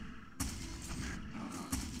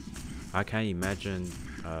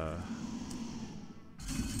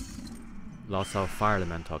lots of Fire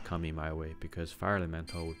Elemental coming my way, because Fire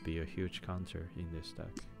Elemental would be a huge counter in this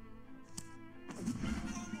deck.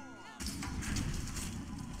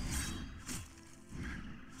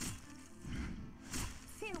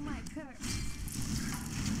 Feel my curse.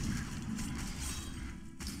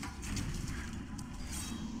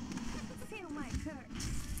 Feel my curse.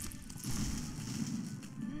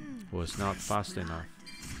 Was not fast enough.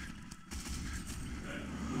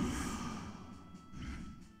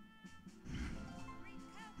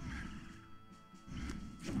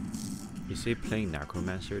 Is he playing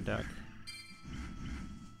Necromancer deck?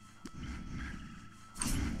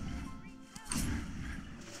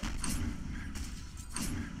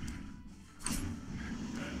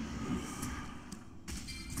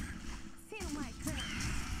 Feel my curse.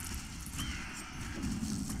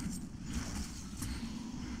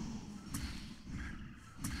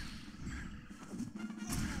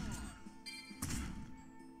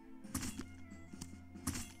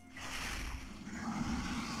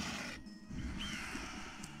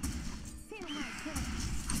 Feel my curse.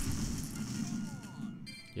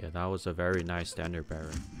 Yeah, that was a very nice standard bearer.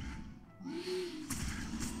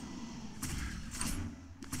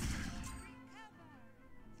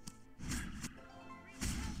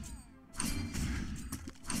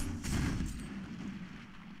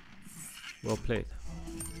 Well played.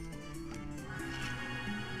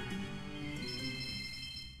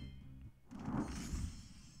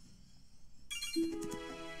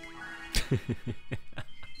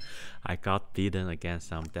 I got beaten against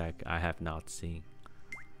some deck I have not seen.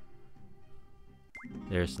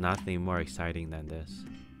 There's nothing more exciting than this.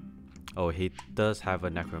 Oh, he does have a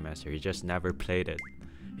Necromancer, he just never played it.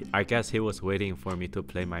 I guess he was waiting for me to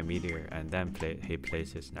play my Meteor and then he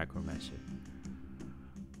plays his Necromancer.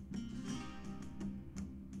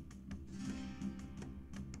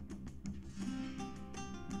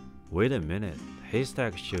 Wait a minute, His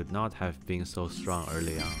deck should not have been so strong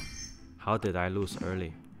early on. How did I lose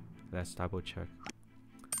early? Let's double check.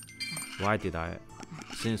 Why did I?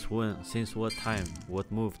 Since when? Since what time?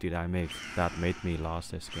 What move did I make that made me lose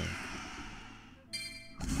this game?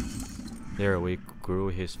 There we grew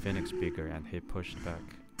his Phoenix bigger and he pushed back.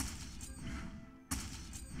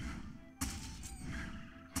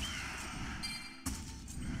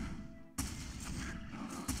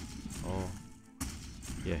 Oh,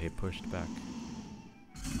 yeah, he pushed back.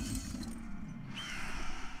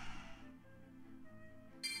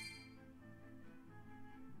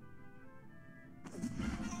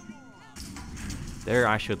 There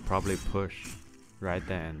I should probably push right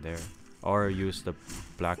then and there, or use the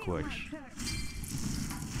Black Witch.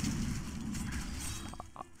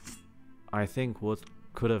 I think what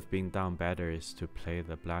could have been done better is to play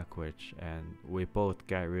the Black Witch and we both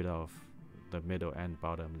get rid of the middle and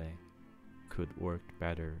bottom lane. Could work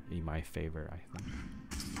better in my favor, I think.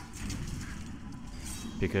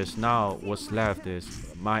 Because now what's left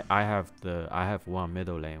is I have one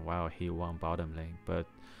middle lane while he won bottom lane, but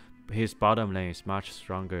his bottom lane is much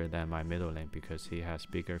stronger than my middle lane because he has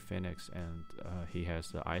bigger Phoenix and he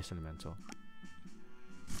has the Ice Elemental.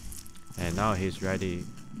 And now he's ready.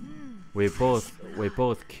 We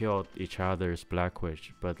both killed each other's Black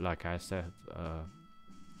Witch, but like I said,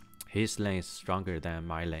 his lane is stronger than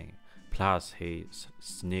my lane. Plus he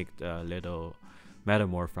sneaked a little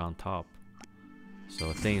Metamorph on top,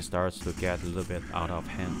 so things starts to get a little bit out of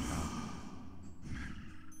hand now.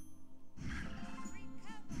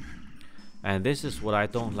 And this is what I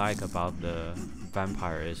don't like about the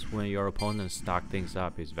Vampire, is when your opponent stack things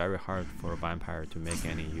up, it's very hard for a Vampire to make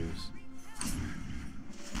any use.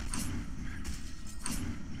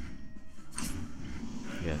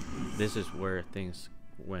 Yeah, this is where things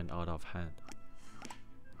went out of hand.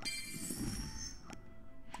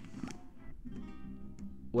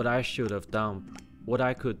 What I should have done, what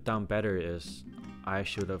I could done better is I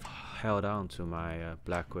should have held on to my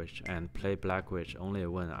Black Witch and play Black Witch only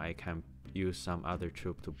when I can use some other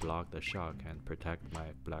troop to block the shock and protect my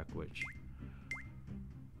Black Witch.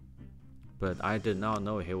 But I did not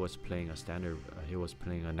know he was playing a standard, he was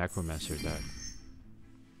playing a Necromancer deck.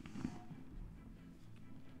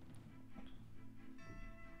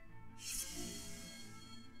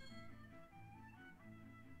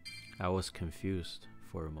 I was confused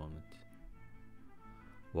for a moment.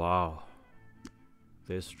 Wow,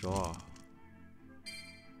 this draw.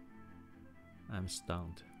 I'm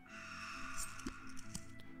stunned.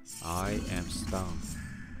 I am stunned.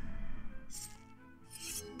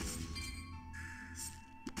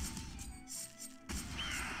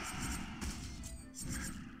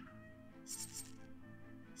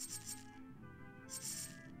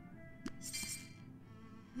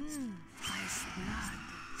 Ice blood.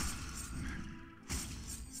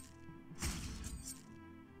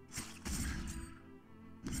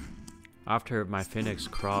 After my Phoenix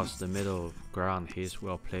crossed the middle ground, he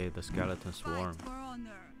will play the Skeleton Swarm. Fight for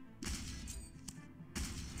honor.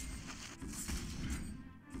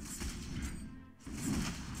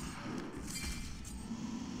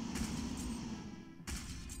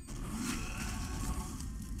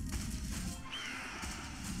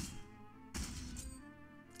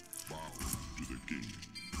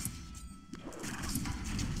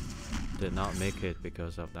 Did not make it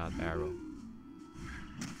because of that arrow.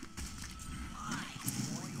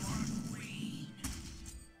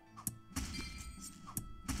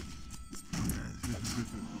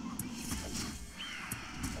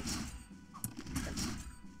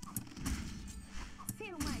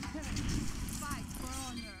 Feel my courage. Fight for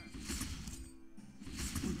honor.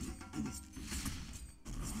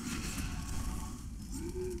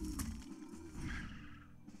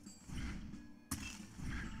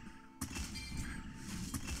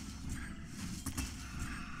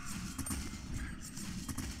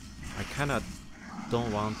 I kinda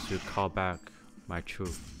don't want to call back my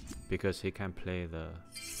troop because he can play the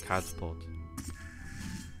catapult,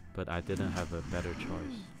 but I didn't have a better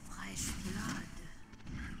choice. Fresh blood.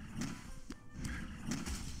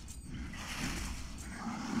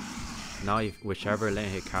 Now if whichever lane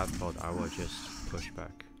he catapult, I will just push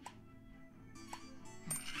back.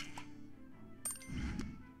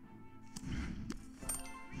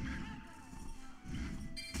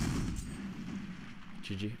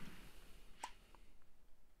 GG.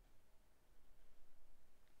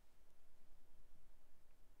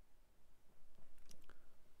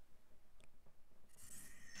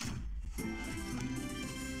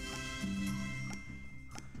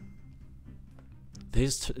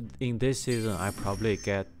 In this season, I probably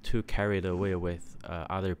get too carried away with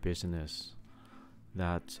other business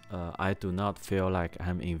that I do not feel like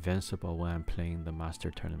I'm invincible when I'm playing the Master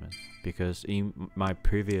Tournament, because in my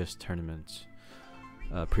previous tournaments,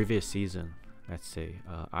 previous season, let's say,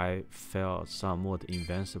 I felt somewhat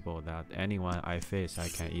invincible, that anyone I face I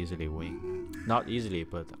can easily win. Not easily,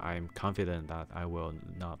 but I'm confident that I will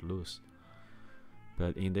not lose.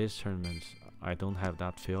 But in this tournament, I don't have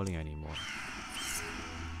that feeling anymore.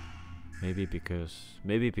 Maybe because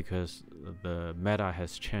the meta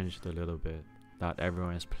has changed a little bit, that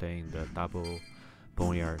everyone is playing the double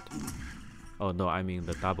boneyard. Oh no, I mean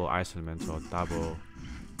the double isolament or double.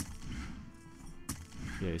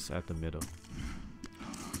 Yeah, it's at the middle.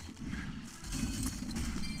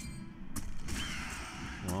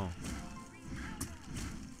 Wow.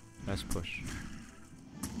 Let's push.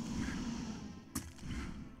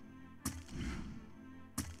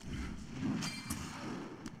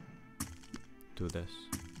 Do this.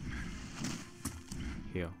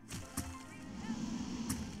 Here.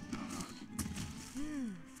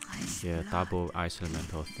 Yeah, double ice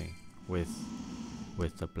elemental thing with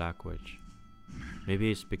the Black Witch. Maybe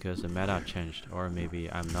it's because the meta changed, or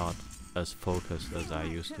maybe I'm not as focused as I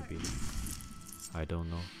used to be. I don't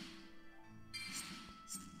know.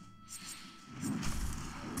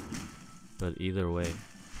 But either way.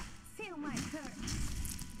 Feel my curse.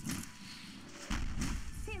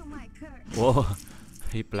 Feel my curse. Whoa!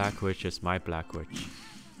 He Black Witch is my Black Witch.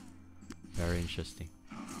 Very interesting.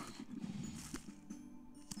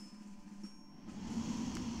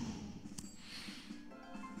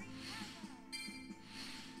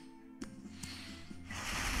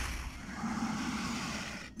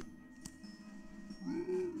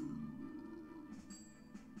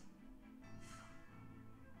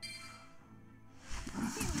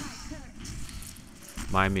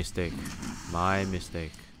 My mistake. My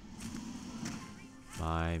mistake.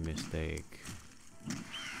 My mistake.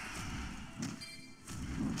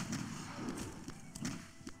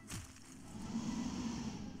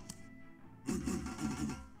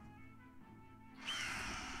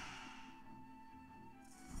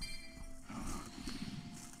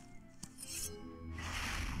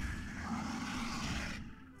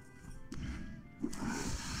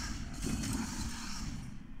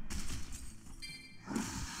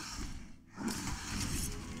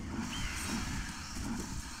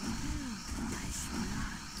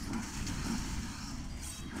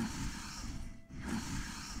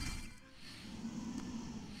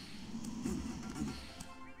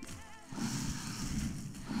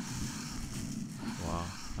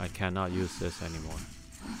 I cannot use this anymore.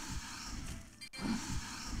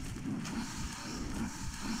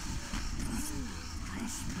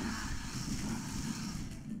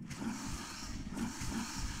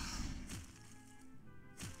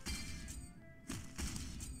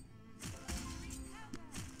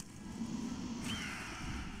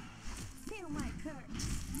 Feel my curse.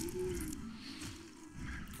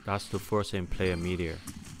 That's to force him play a meteor,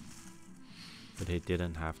 but he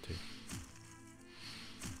didn't have to.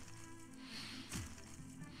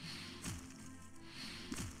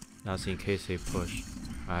 That's in case he pushed.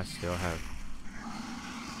 I still have.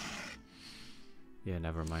 Yeah,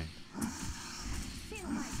 never mind. Feel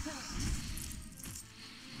my curse.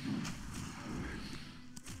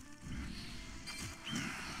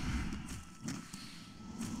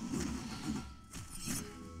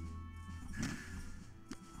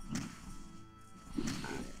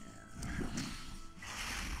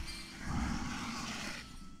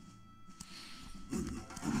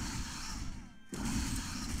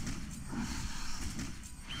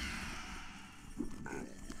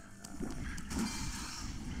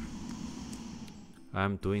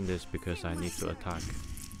 I'm doing this because I need to attack.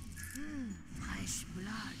 Fresh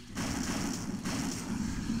blood.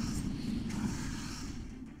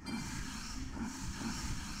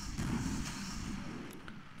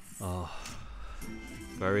 Oh,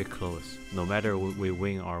 very close. No matter we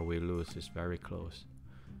win or we lose, it's very close.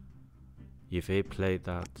 If he played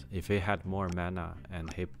that, if he had more mana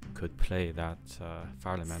and he could play that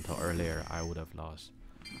Fire Elemental earlier, I would have lost.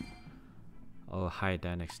 Oh, hi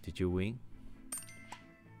Danix, did you win?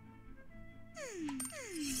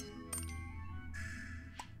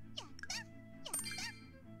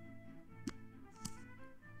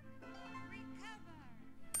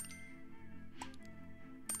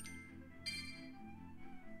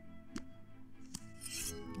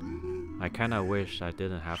 I kinda wish I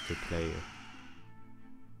didn't have to play it.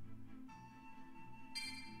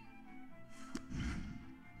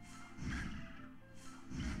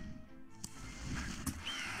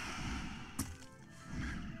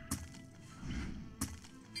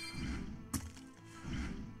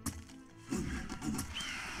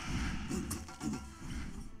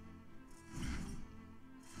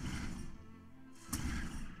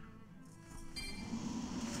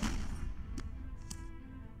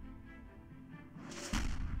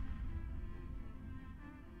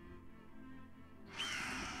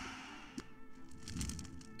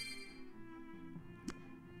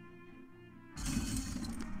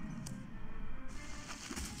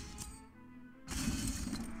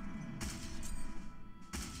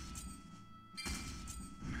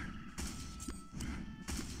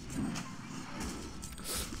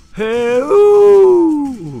 Hey,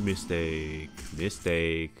 ooh, mistake.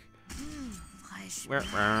 Mistake. Fresh Wah,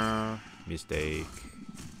 blood. wah. Mistake.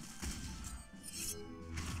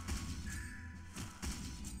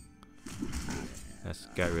 Let's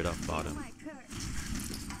get rid of bottom. My curse.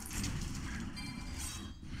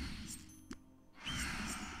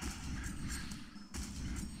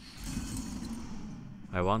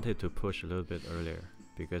 I wanted to push a little bit earlier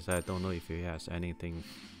because I don't know if he has anything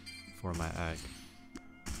for my egg.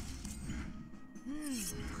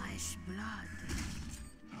 Fresh blood.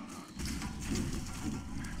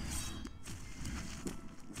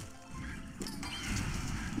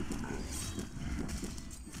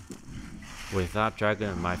 With that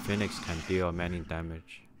dragon, my phoenix can deal many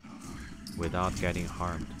damage without getting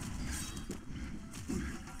harmed.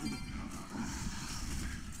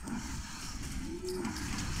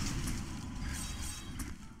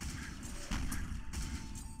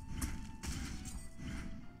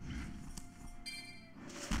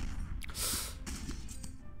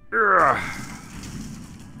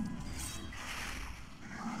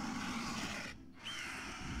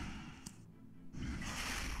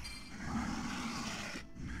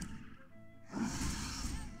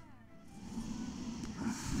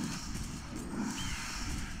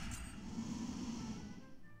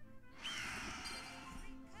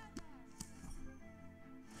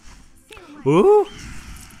 Ooh!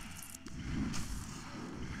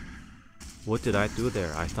 What did I do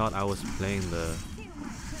there? I thought I was playing the...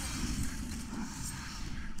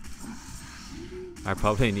 I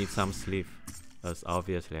probably need some sleep, as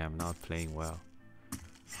obviously I'm not playing well.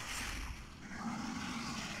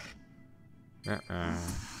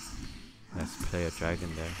 Let's play a dragon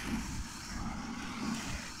there.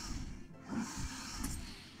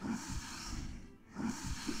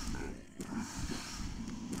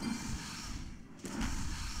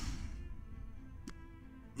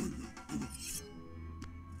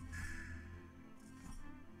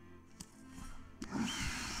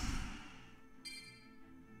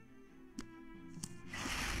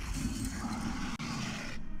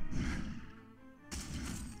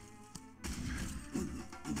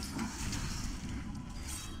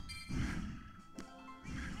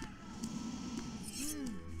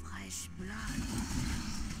 Fresh blood.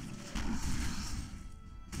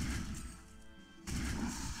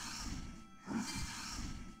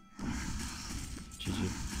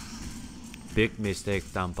 GG. Big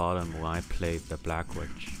mistake down bottom when I played the Black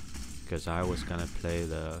Witch, because I was gonna play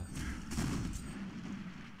the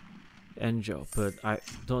Angel, but I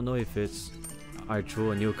don't know if it's I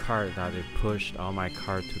drew a new card that it pushed all my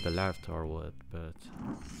card to the left or what, but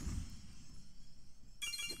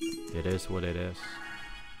it is what it is.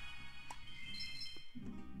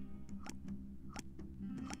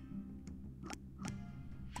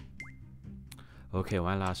 Okay,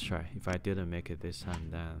 one last try. If I didn't make it this time,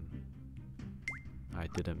 then I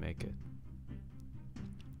didn't make it.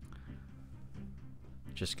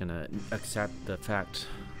 Just gonna accept the fact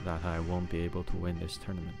that I won't be able to win this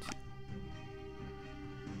tournament.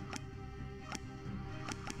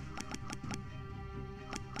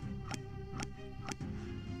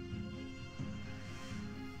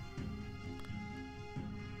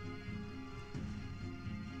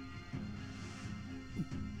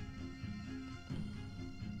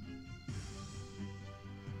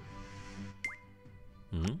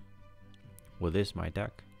 Well, this is my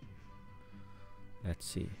deck. Let's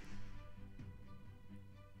see.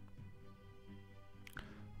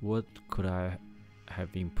 What could I have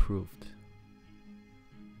improved?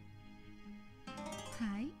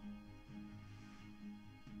 Hi.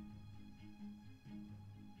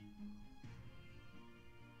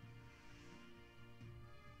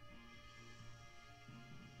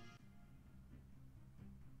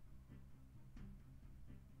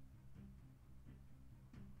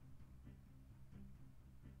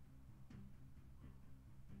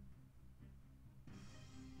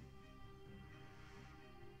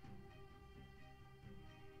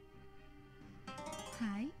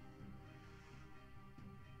 Hi.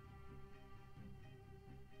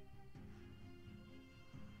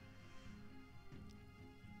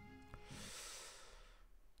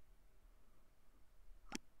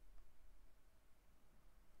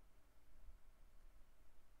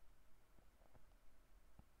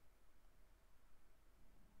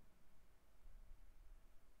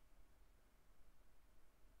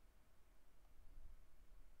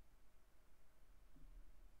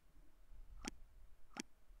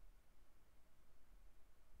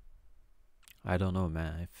 I don't know,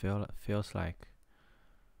 man. It feels like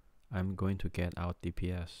I'm going to get out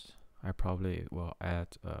DPS. I probably will add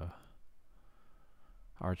a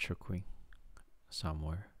Archer Queen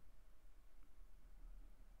somewhere.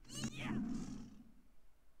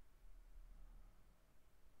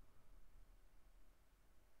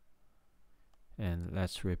 And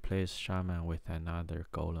let's replace Shaman with another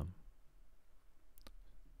Golem.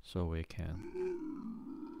 So we can...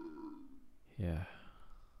 Yeah.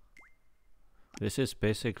 This is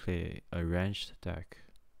basically a ranged deck.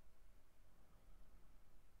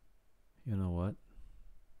 You know what?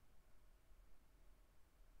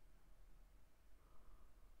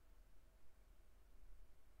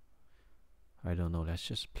 I don't know, let's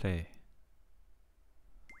just play.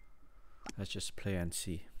 Let's just play and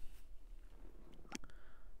see.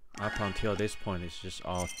 Up until this point, it's just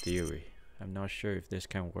all theory. I'm not sure if this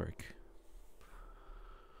can work.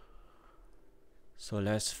 So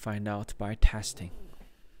let's find out by testing.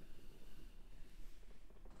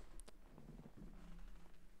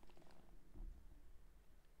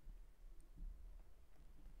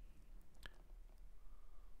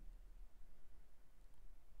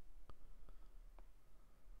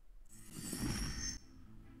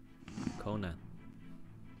 Conan.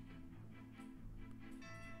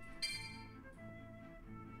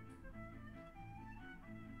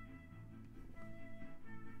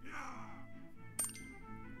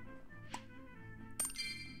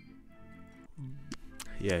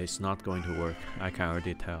 Yeah, it's not going to work. I can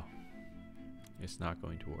already tell. It's not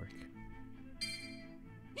going to work.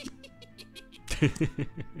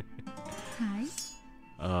 Hi.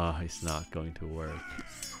 Oh, it's not going to work.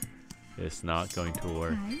 It's not going to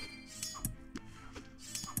work. Hi.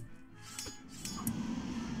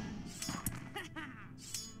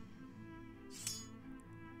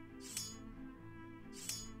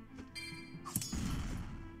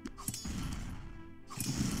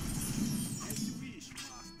 As you wish,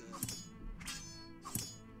 master.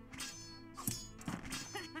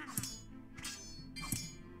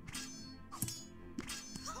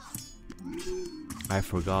 I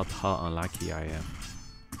forgot how unlucky I am.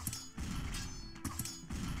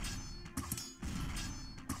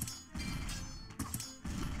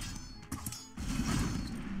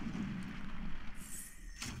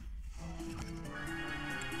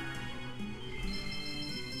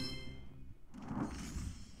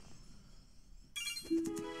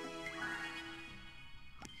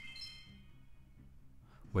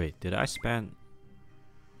 Wait, did I spend...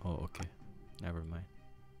 Oh, okay. Never mind.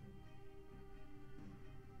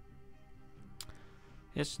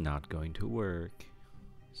 It's not going to work.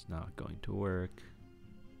 It's not going to work.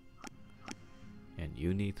 And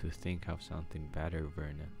you need to think of something better,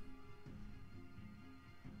 Vernon.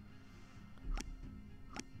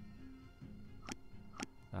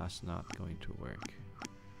 That's not going to work.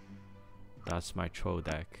 That's my troll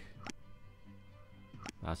deck.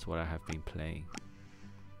 That's what I have been playing.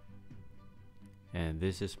 And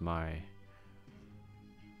this is my...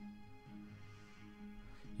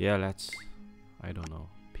 Yeah, let's... I don't know.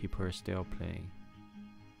 People are still playing.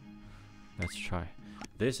 Let's try.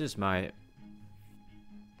 This is my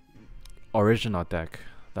original deck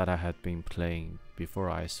that I had been playing before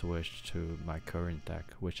I switched to my current deck,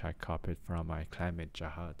 which I copied from my Climate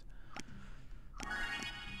Jihad.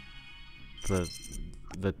 But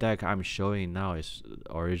the deck I'm showing now is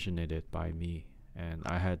originated by me, and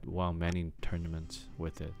I had won many tournaments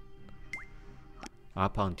with it.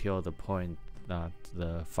 Up until the point that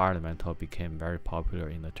the Fire Elemental became very popular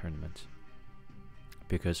in the tournament.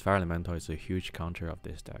 Because Fire Elemental is a huge counter of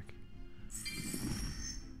this deck.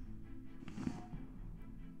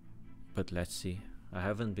 But let's see. I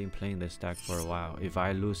haven't been playing this deck for a while. If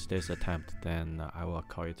I lose this attempt, then I will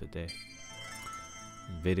call it a day.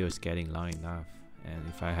 Video is getting long enough, and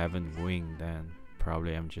if I haven't win, then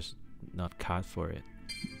probably I'm just not cut for it.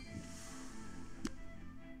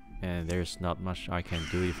 And there's not much I can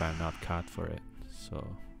do if I'm not cut for it, so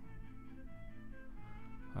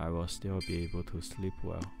I will still be able to sleep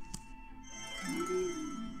well.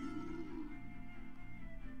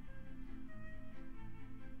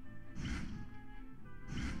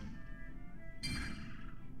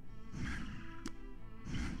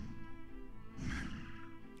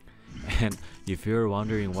 And if you're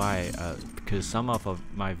wondering why, because some of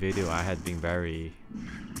my video I had been very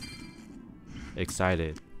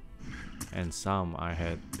excited, and some I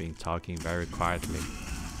had been talking very quietly.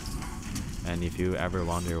 And if you ever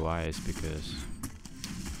wonder why, it's because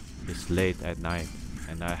it's late at night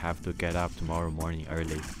and I have to get up tomorrow morning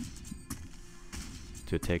early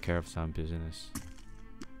to take care of some business.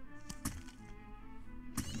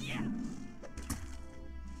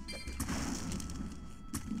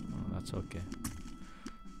 Oh, that's okay.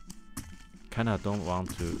 Kinda don't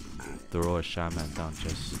want to throw a shaman down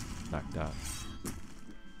just like that.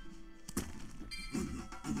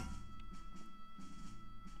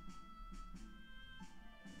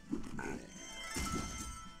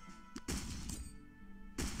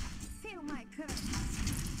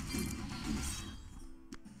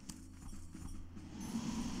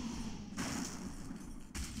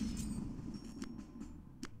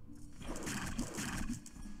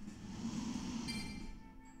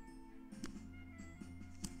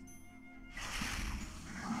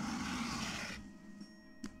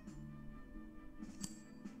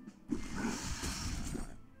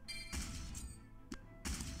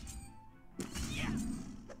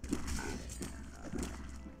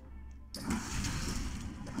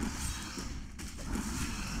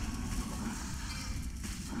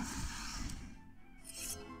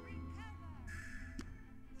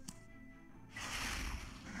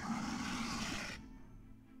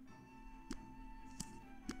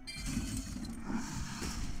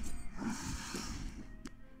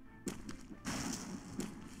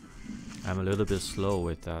 I'm a little bit slow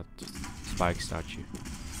with that spike statue.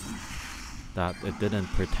 That it didn't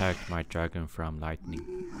protect my dragon from lightning.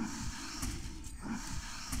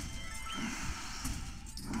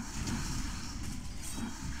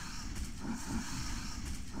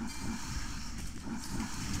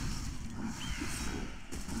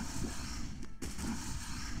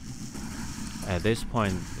 At this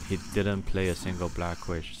point, he didn't play a single Black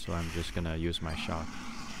Witch, so I'm just gonna use my shot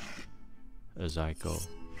as I go.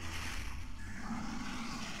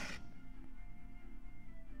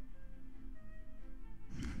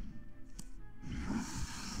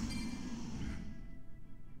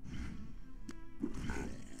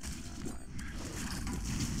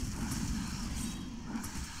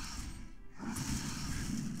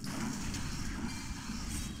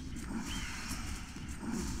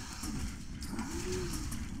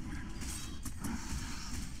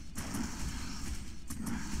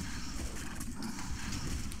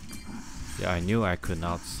 Yeah, I knew I could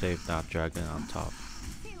not save that dragon on top,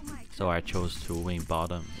 so I chose to win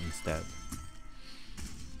bottom instead.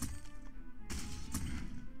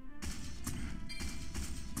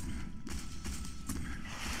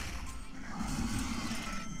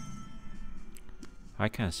 I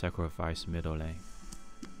can sacrifice middle lane.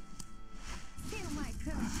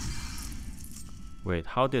 Wait,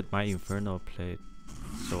 how did my Inferno play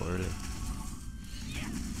so early?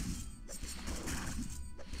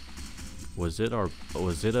 Was it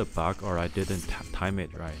a bug, or I didn't time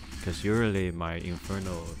it right? Because usually my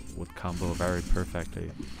Inferno would combo very perfectly.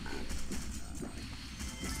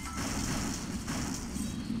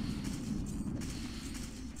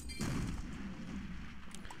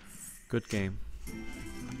 Good game.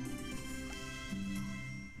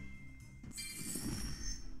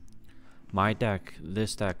 My deck,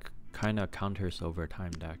 this deck kinda counters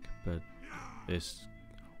overtime deck, but it's...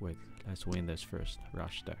 Wait, let's win this first.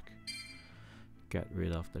 Rush deck. Get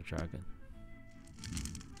rid of the dragon,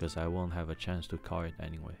 because I won't have a chance to call it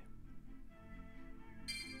anyway.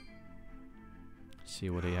 See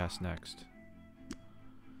what he has next.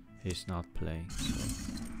 He's not playing, so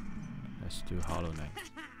let's do Hollow Knight.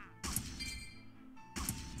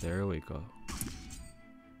 There we go.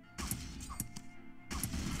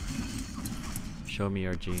 Show me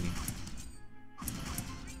your genie.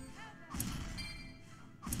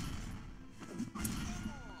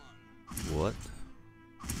 What?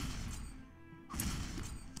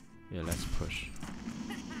 Yeah, let's push.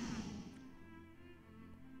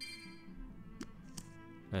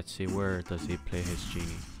 Let's see, where does he play his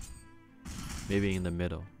genie? Maybe in the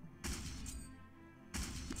middle.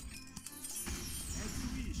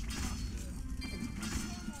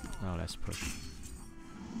 Now let's push.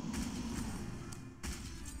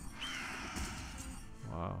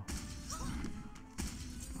 Wow.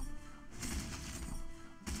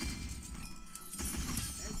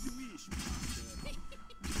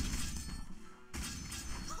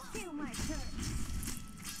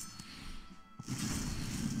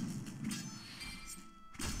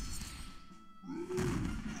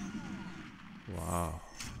 Wow.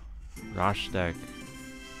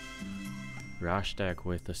 Rush deck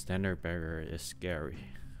with the standard barrier is scary.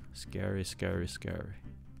 Scary, scary, scary.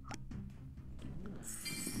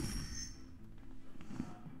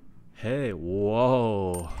 Hey,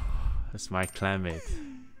 whoa. That's my clanmate.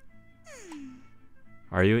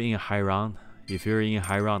 Are you in high round? If you're in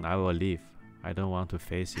high round, I will leave. I don't want to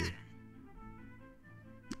face you.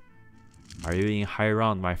 Are you in high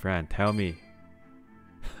round, my friend? Tell me.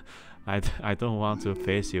 I don't want to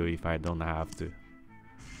face you if I don't have to.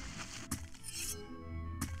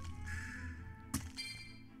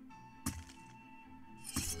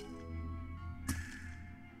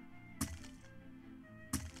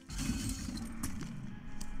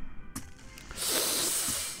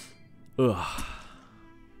 Ugh.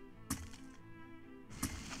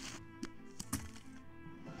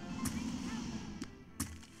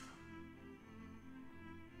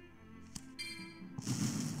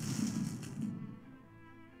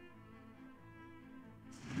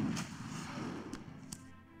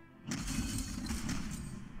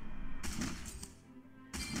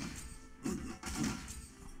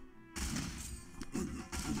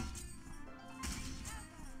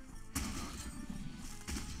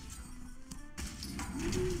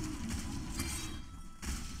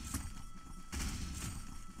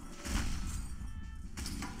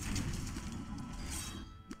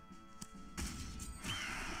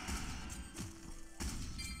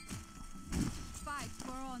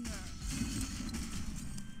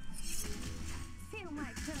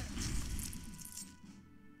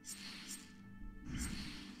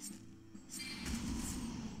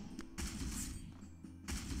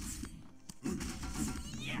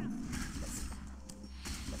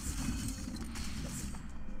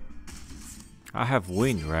 I have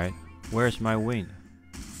wind, right? Where's my wind?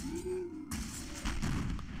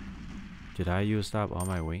 Did I use up all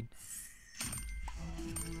my wind?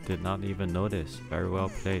 Did not even notice. Very well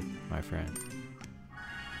played, my friend.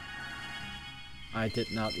 I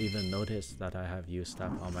did not even notice that I have used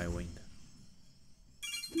up all my wind.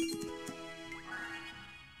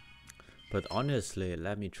 But honestly,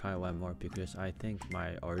 let me try one more because I think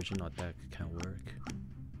my original deck can work.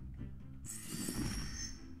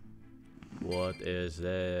 What is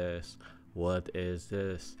this? What is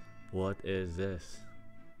this? What is this?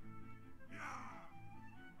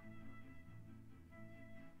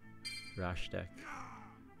 Rush deck.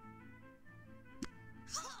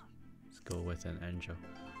 Let's go with an angel.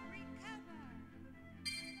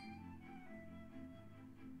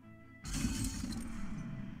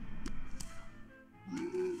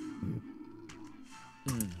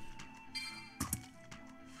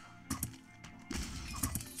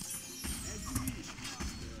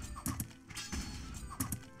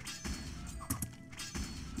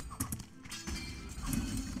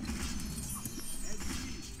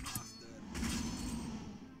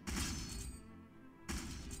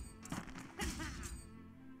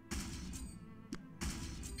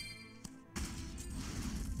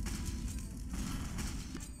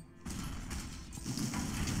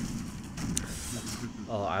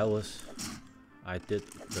 Oh, I did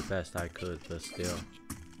the best I could, but still,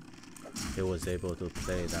 he was able to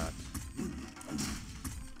play that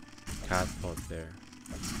catapult there,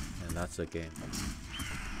 and that's a game.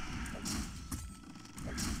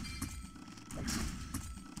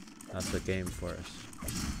 That's a game for us.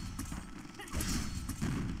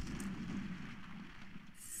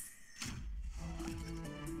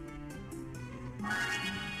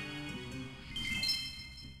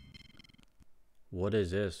 What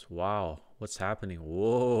is this? Wow, what's happening?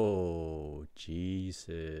 Whoa,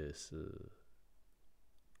 Jesus.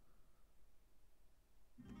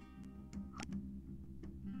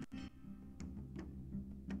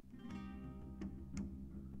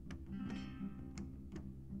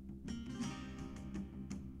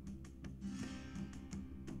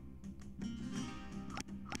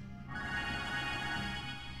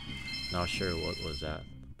 Not sure what was that,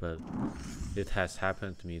 but it has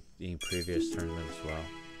happened to me in previous tournaments as well.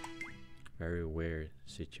 Very weird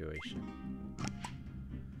situation.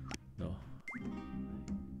 No.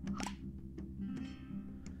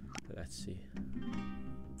 Let's see.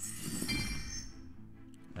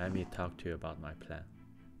 Let me talk to you about my plan.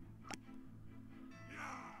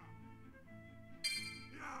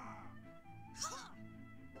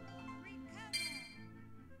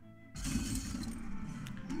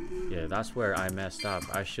 Yeah, that's where I messed up.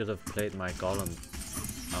 I should have played my golem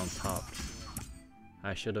on top.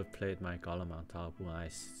 I should have played my golem on top when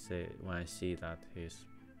I see that he's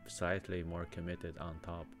slightly more committed on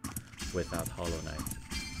top without Hollow Knight.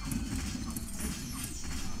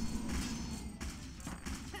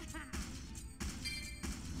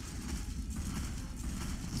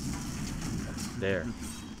 There,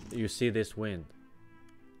 you see this wind.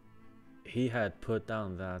 He had put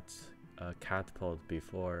down that catapult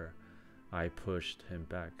before I pushed him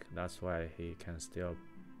back. That's why he can still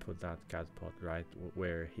put that catapult right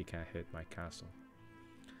where he can hit my castle.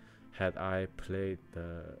 Had I played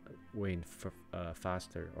the wind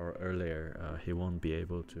faster or earlier, he won't be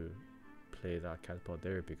able to play that catapult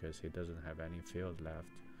there because he doesn't have any field left.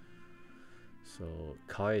 So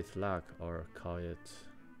call it luck or call it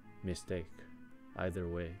mistake. Either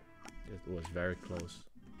way, it was very close.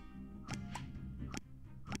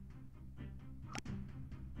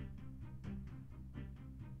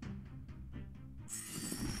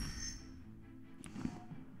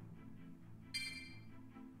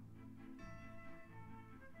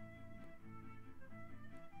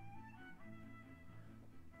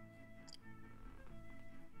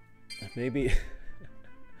 Maybe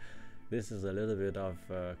this is a little bit of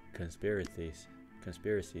conspiracy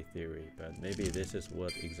theory, but maybe this is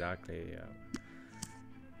what exactly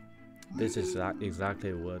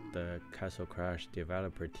exactly what the Castle Crash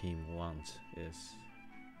developer team wants, is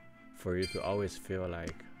for you to always feel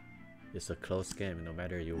like it's a close game no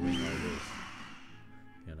matter you win or lose,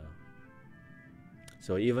 you know.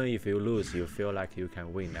 So even if you lose, you feel like you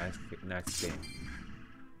can win next game.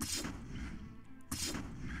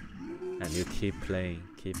 And you keep playing.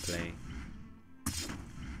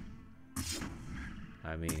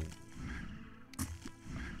 I mean,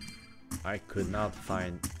 I could not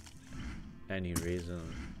find any reason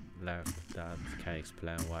left that can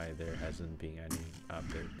explain why there hasn't been any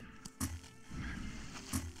update.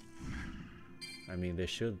 I mean, they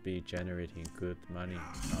should be generating good money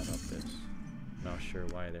out of this. Not sure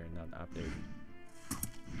why they're not updating.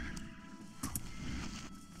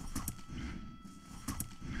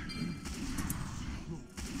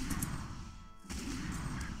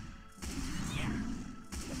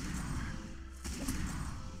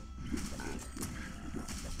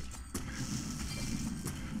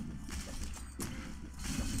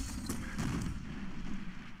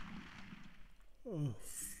 Okay,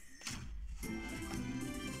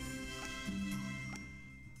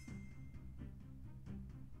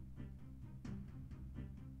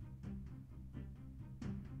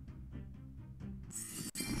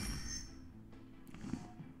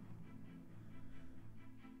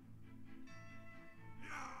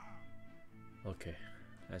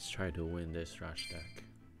 let's try to win this rush deck.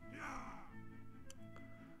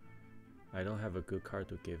 I don't have a good card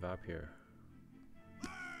to give up here.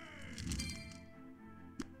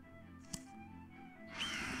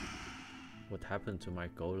 What happened to my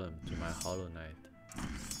golem, to my Hollow Knight?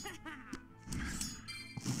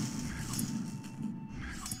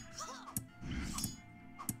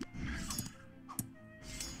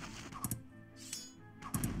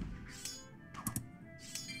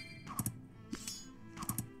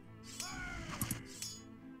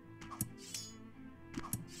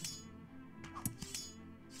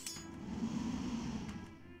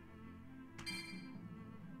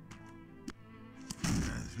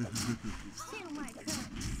 Feel my curse.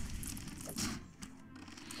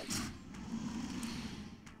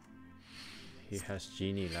 He has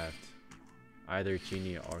Genie left. Either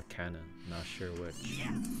Genie or Cannon, not sure which.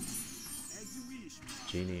 As you wish, master.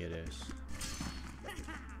 Genie it is.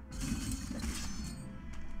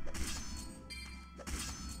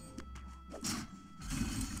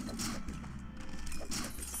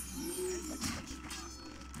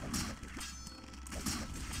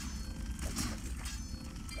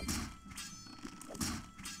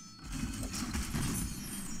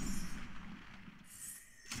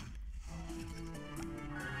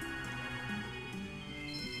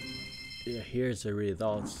 Yeah, here's the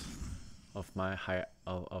results of my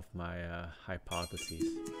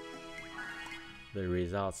hypotheses. The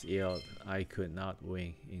results yield I could not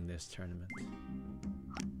win in this tournament.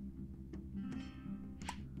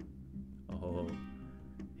 Oh,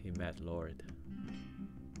 he met Lord.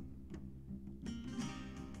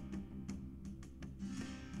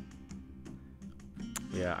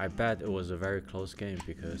 Yeah, I bet it was a very close game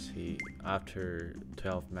because he, after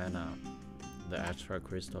 12 mana, the extra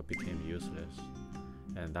crystal became useless,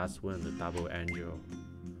 and that's when the double angel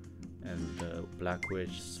and the black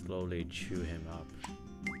witch slowly chew him up.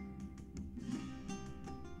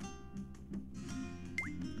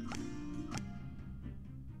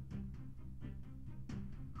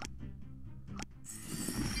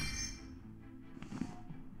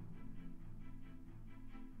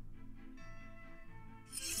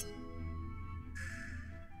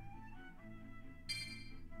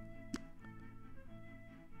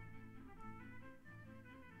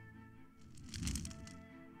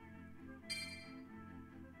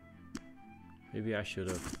 Maybe I should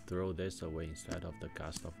have thrown this away instead of the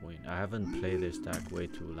Gust of Wind. I haven't played this deck way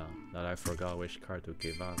too long that I forgot which card to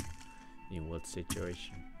give up in what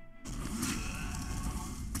situation.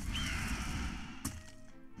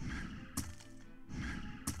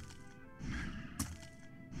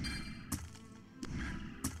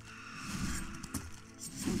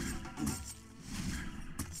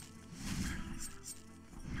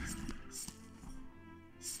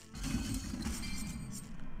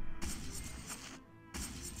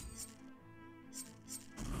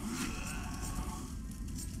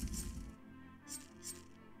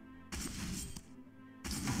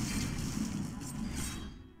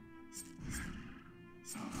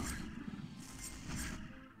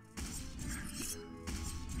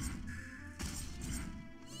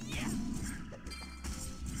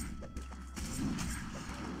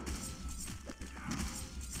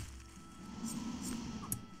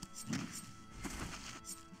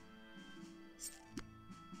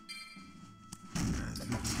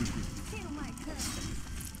 Feel my curse.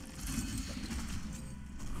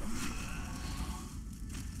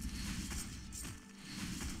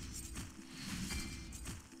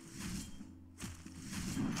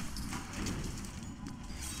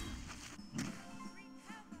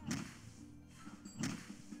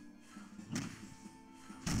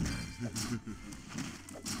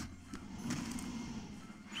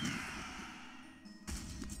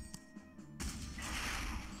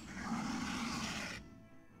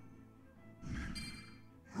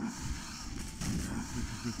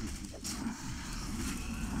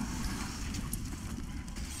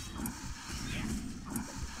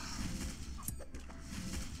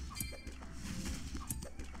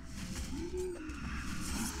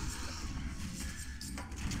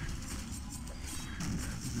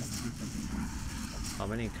 How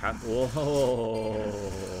many cat? Whoa!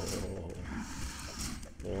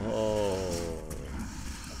 Whoa!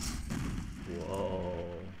 Whoa!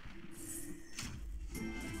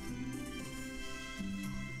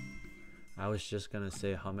 I was just gonna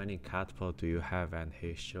say how many catapult do you have, and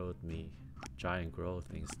he showed me giant growth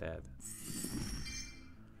instead.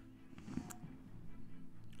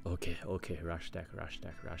 Okay, okay, rush deck, rush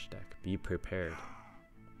deck, rush deck. Be prepared.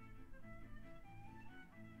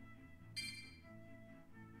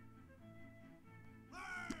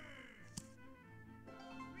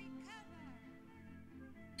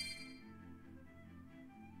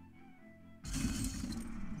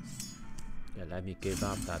 Yeah, let me give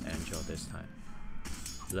up that angel this time.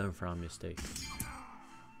 Learn from mistake.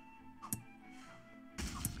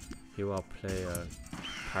 He will play a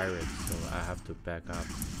pirate, so I have to back up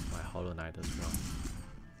my Hollow Knight as well.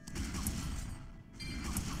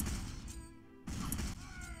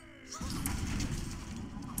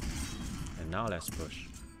 And now let's push.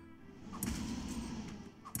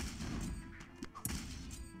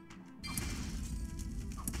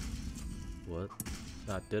 What?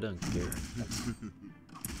 That didn't give.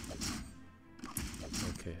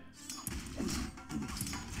 Okay.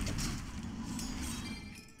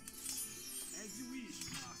 As you wish,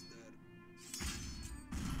 master.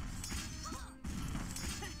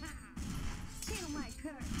 Feel my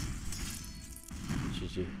curse.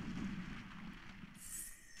 GG.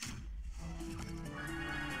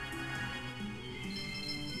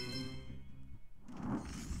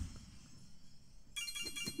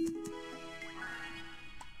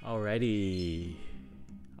 Alrighty,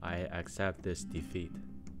 I accept this defeat.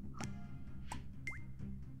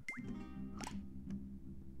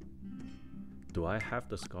 Do I have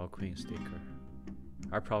the Skull Queen sticker?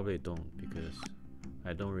 I probably don't, because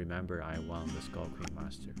I don't remember I won the Skull Queen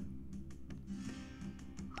Master.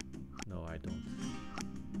 No, I don't.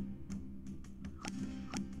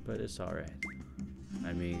 But it's alright.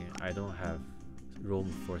 I mean, I don't have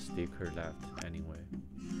room for sticker left anyway.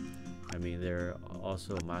 I mean, there are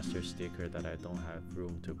also master sticker that I don't have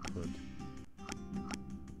room to put.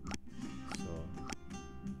 So,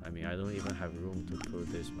 I mean, I don't even have room to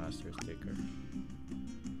put this master sticker.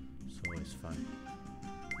 So it's fine.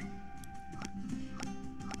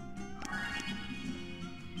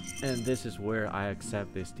 And this is where I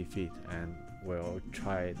accept this defeat and we'll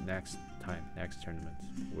try next time, next tournament,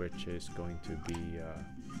 which is going to be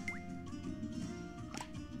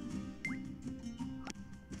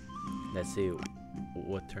let's see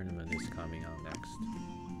what tournament is coming out next.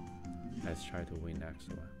 Let's try to win next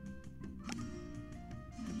one.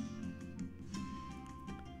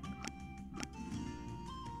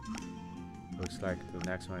 Looks like the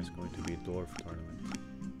next one is going to be Dwarf tournament.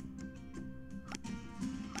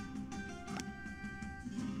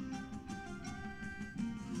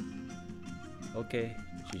 Okay,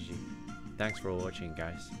 GG. Thanks for watching,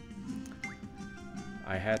 guys.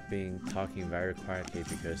 I had been talking very quietly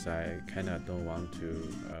because I kinda don't want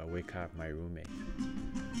to wake up my roommate.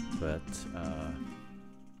 But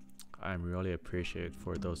I'm really appreciative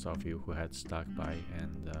for those of you who had stuck by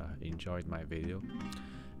and enjoyed my video.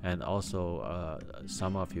 And also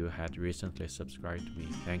some of you had recently subscribed to me.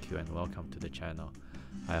 Thank you and welcome to the channel.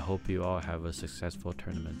 I hope you all have a successful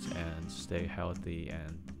tournament and stay healthy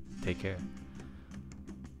and take care.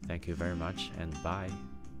 Thank you very much and bye.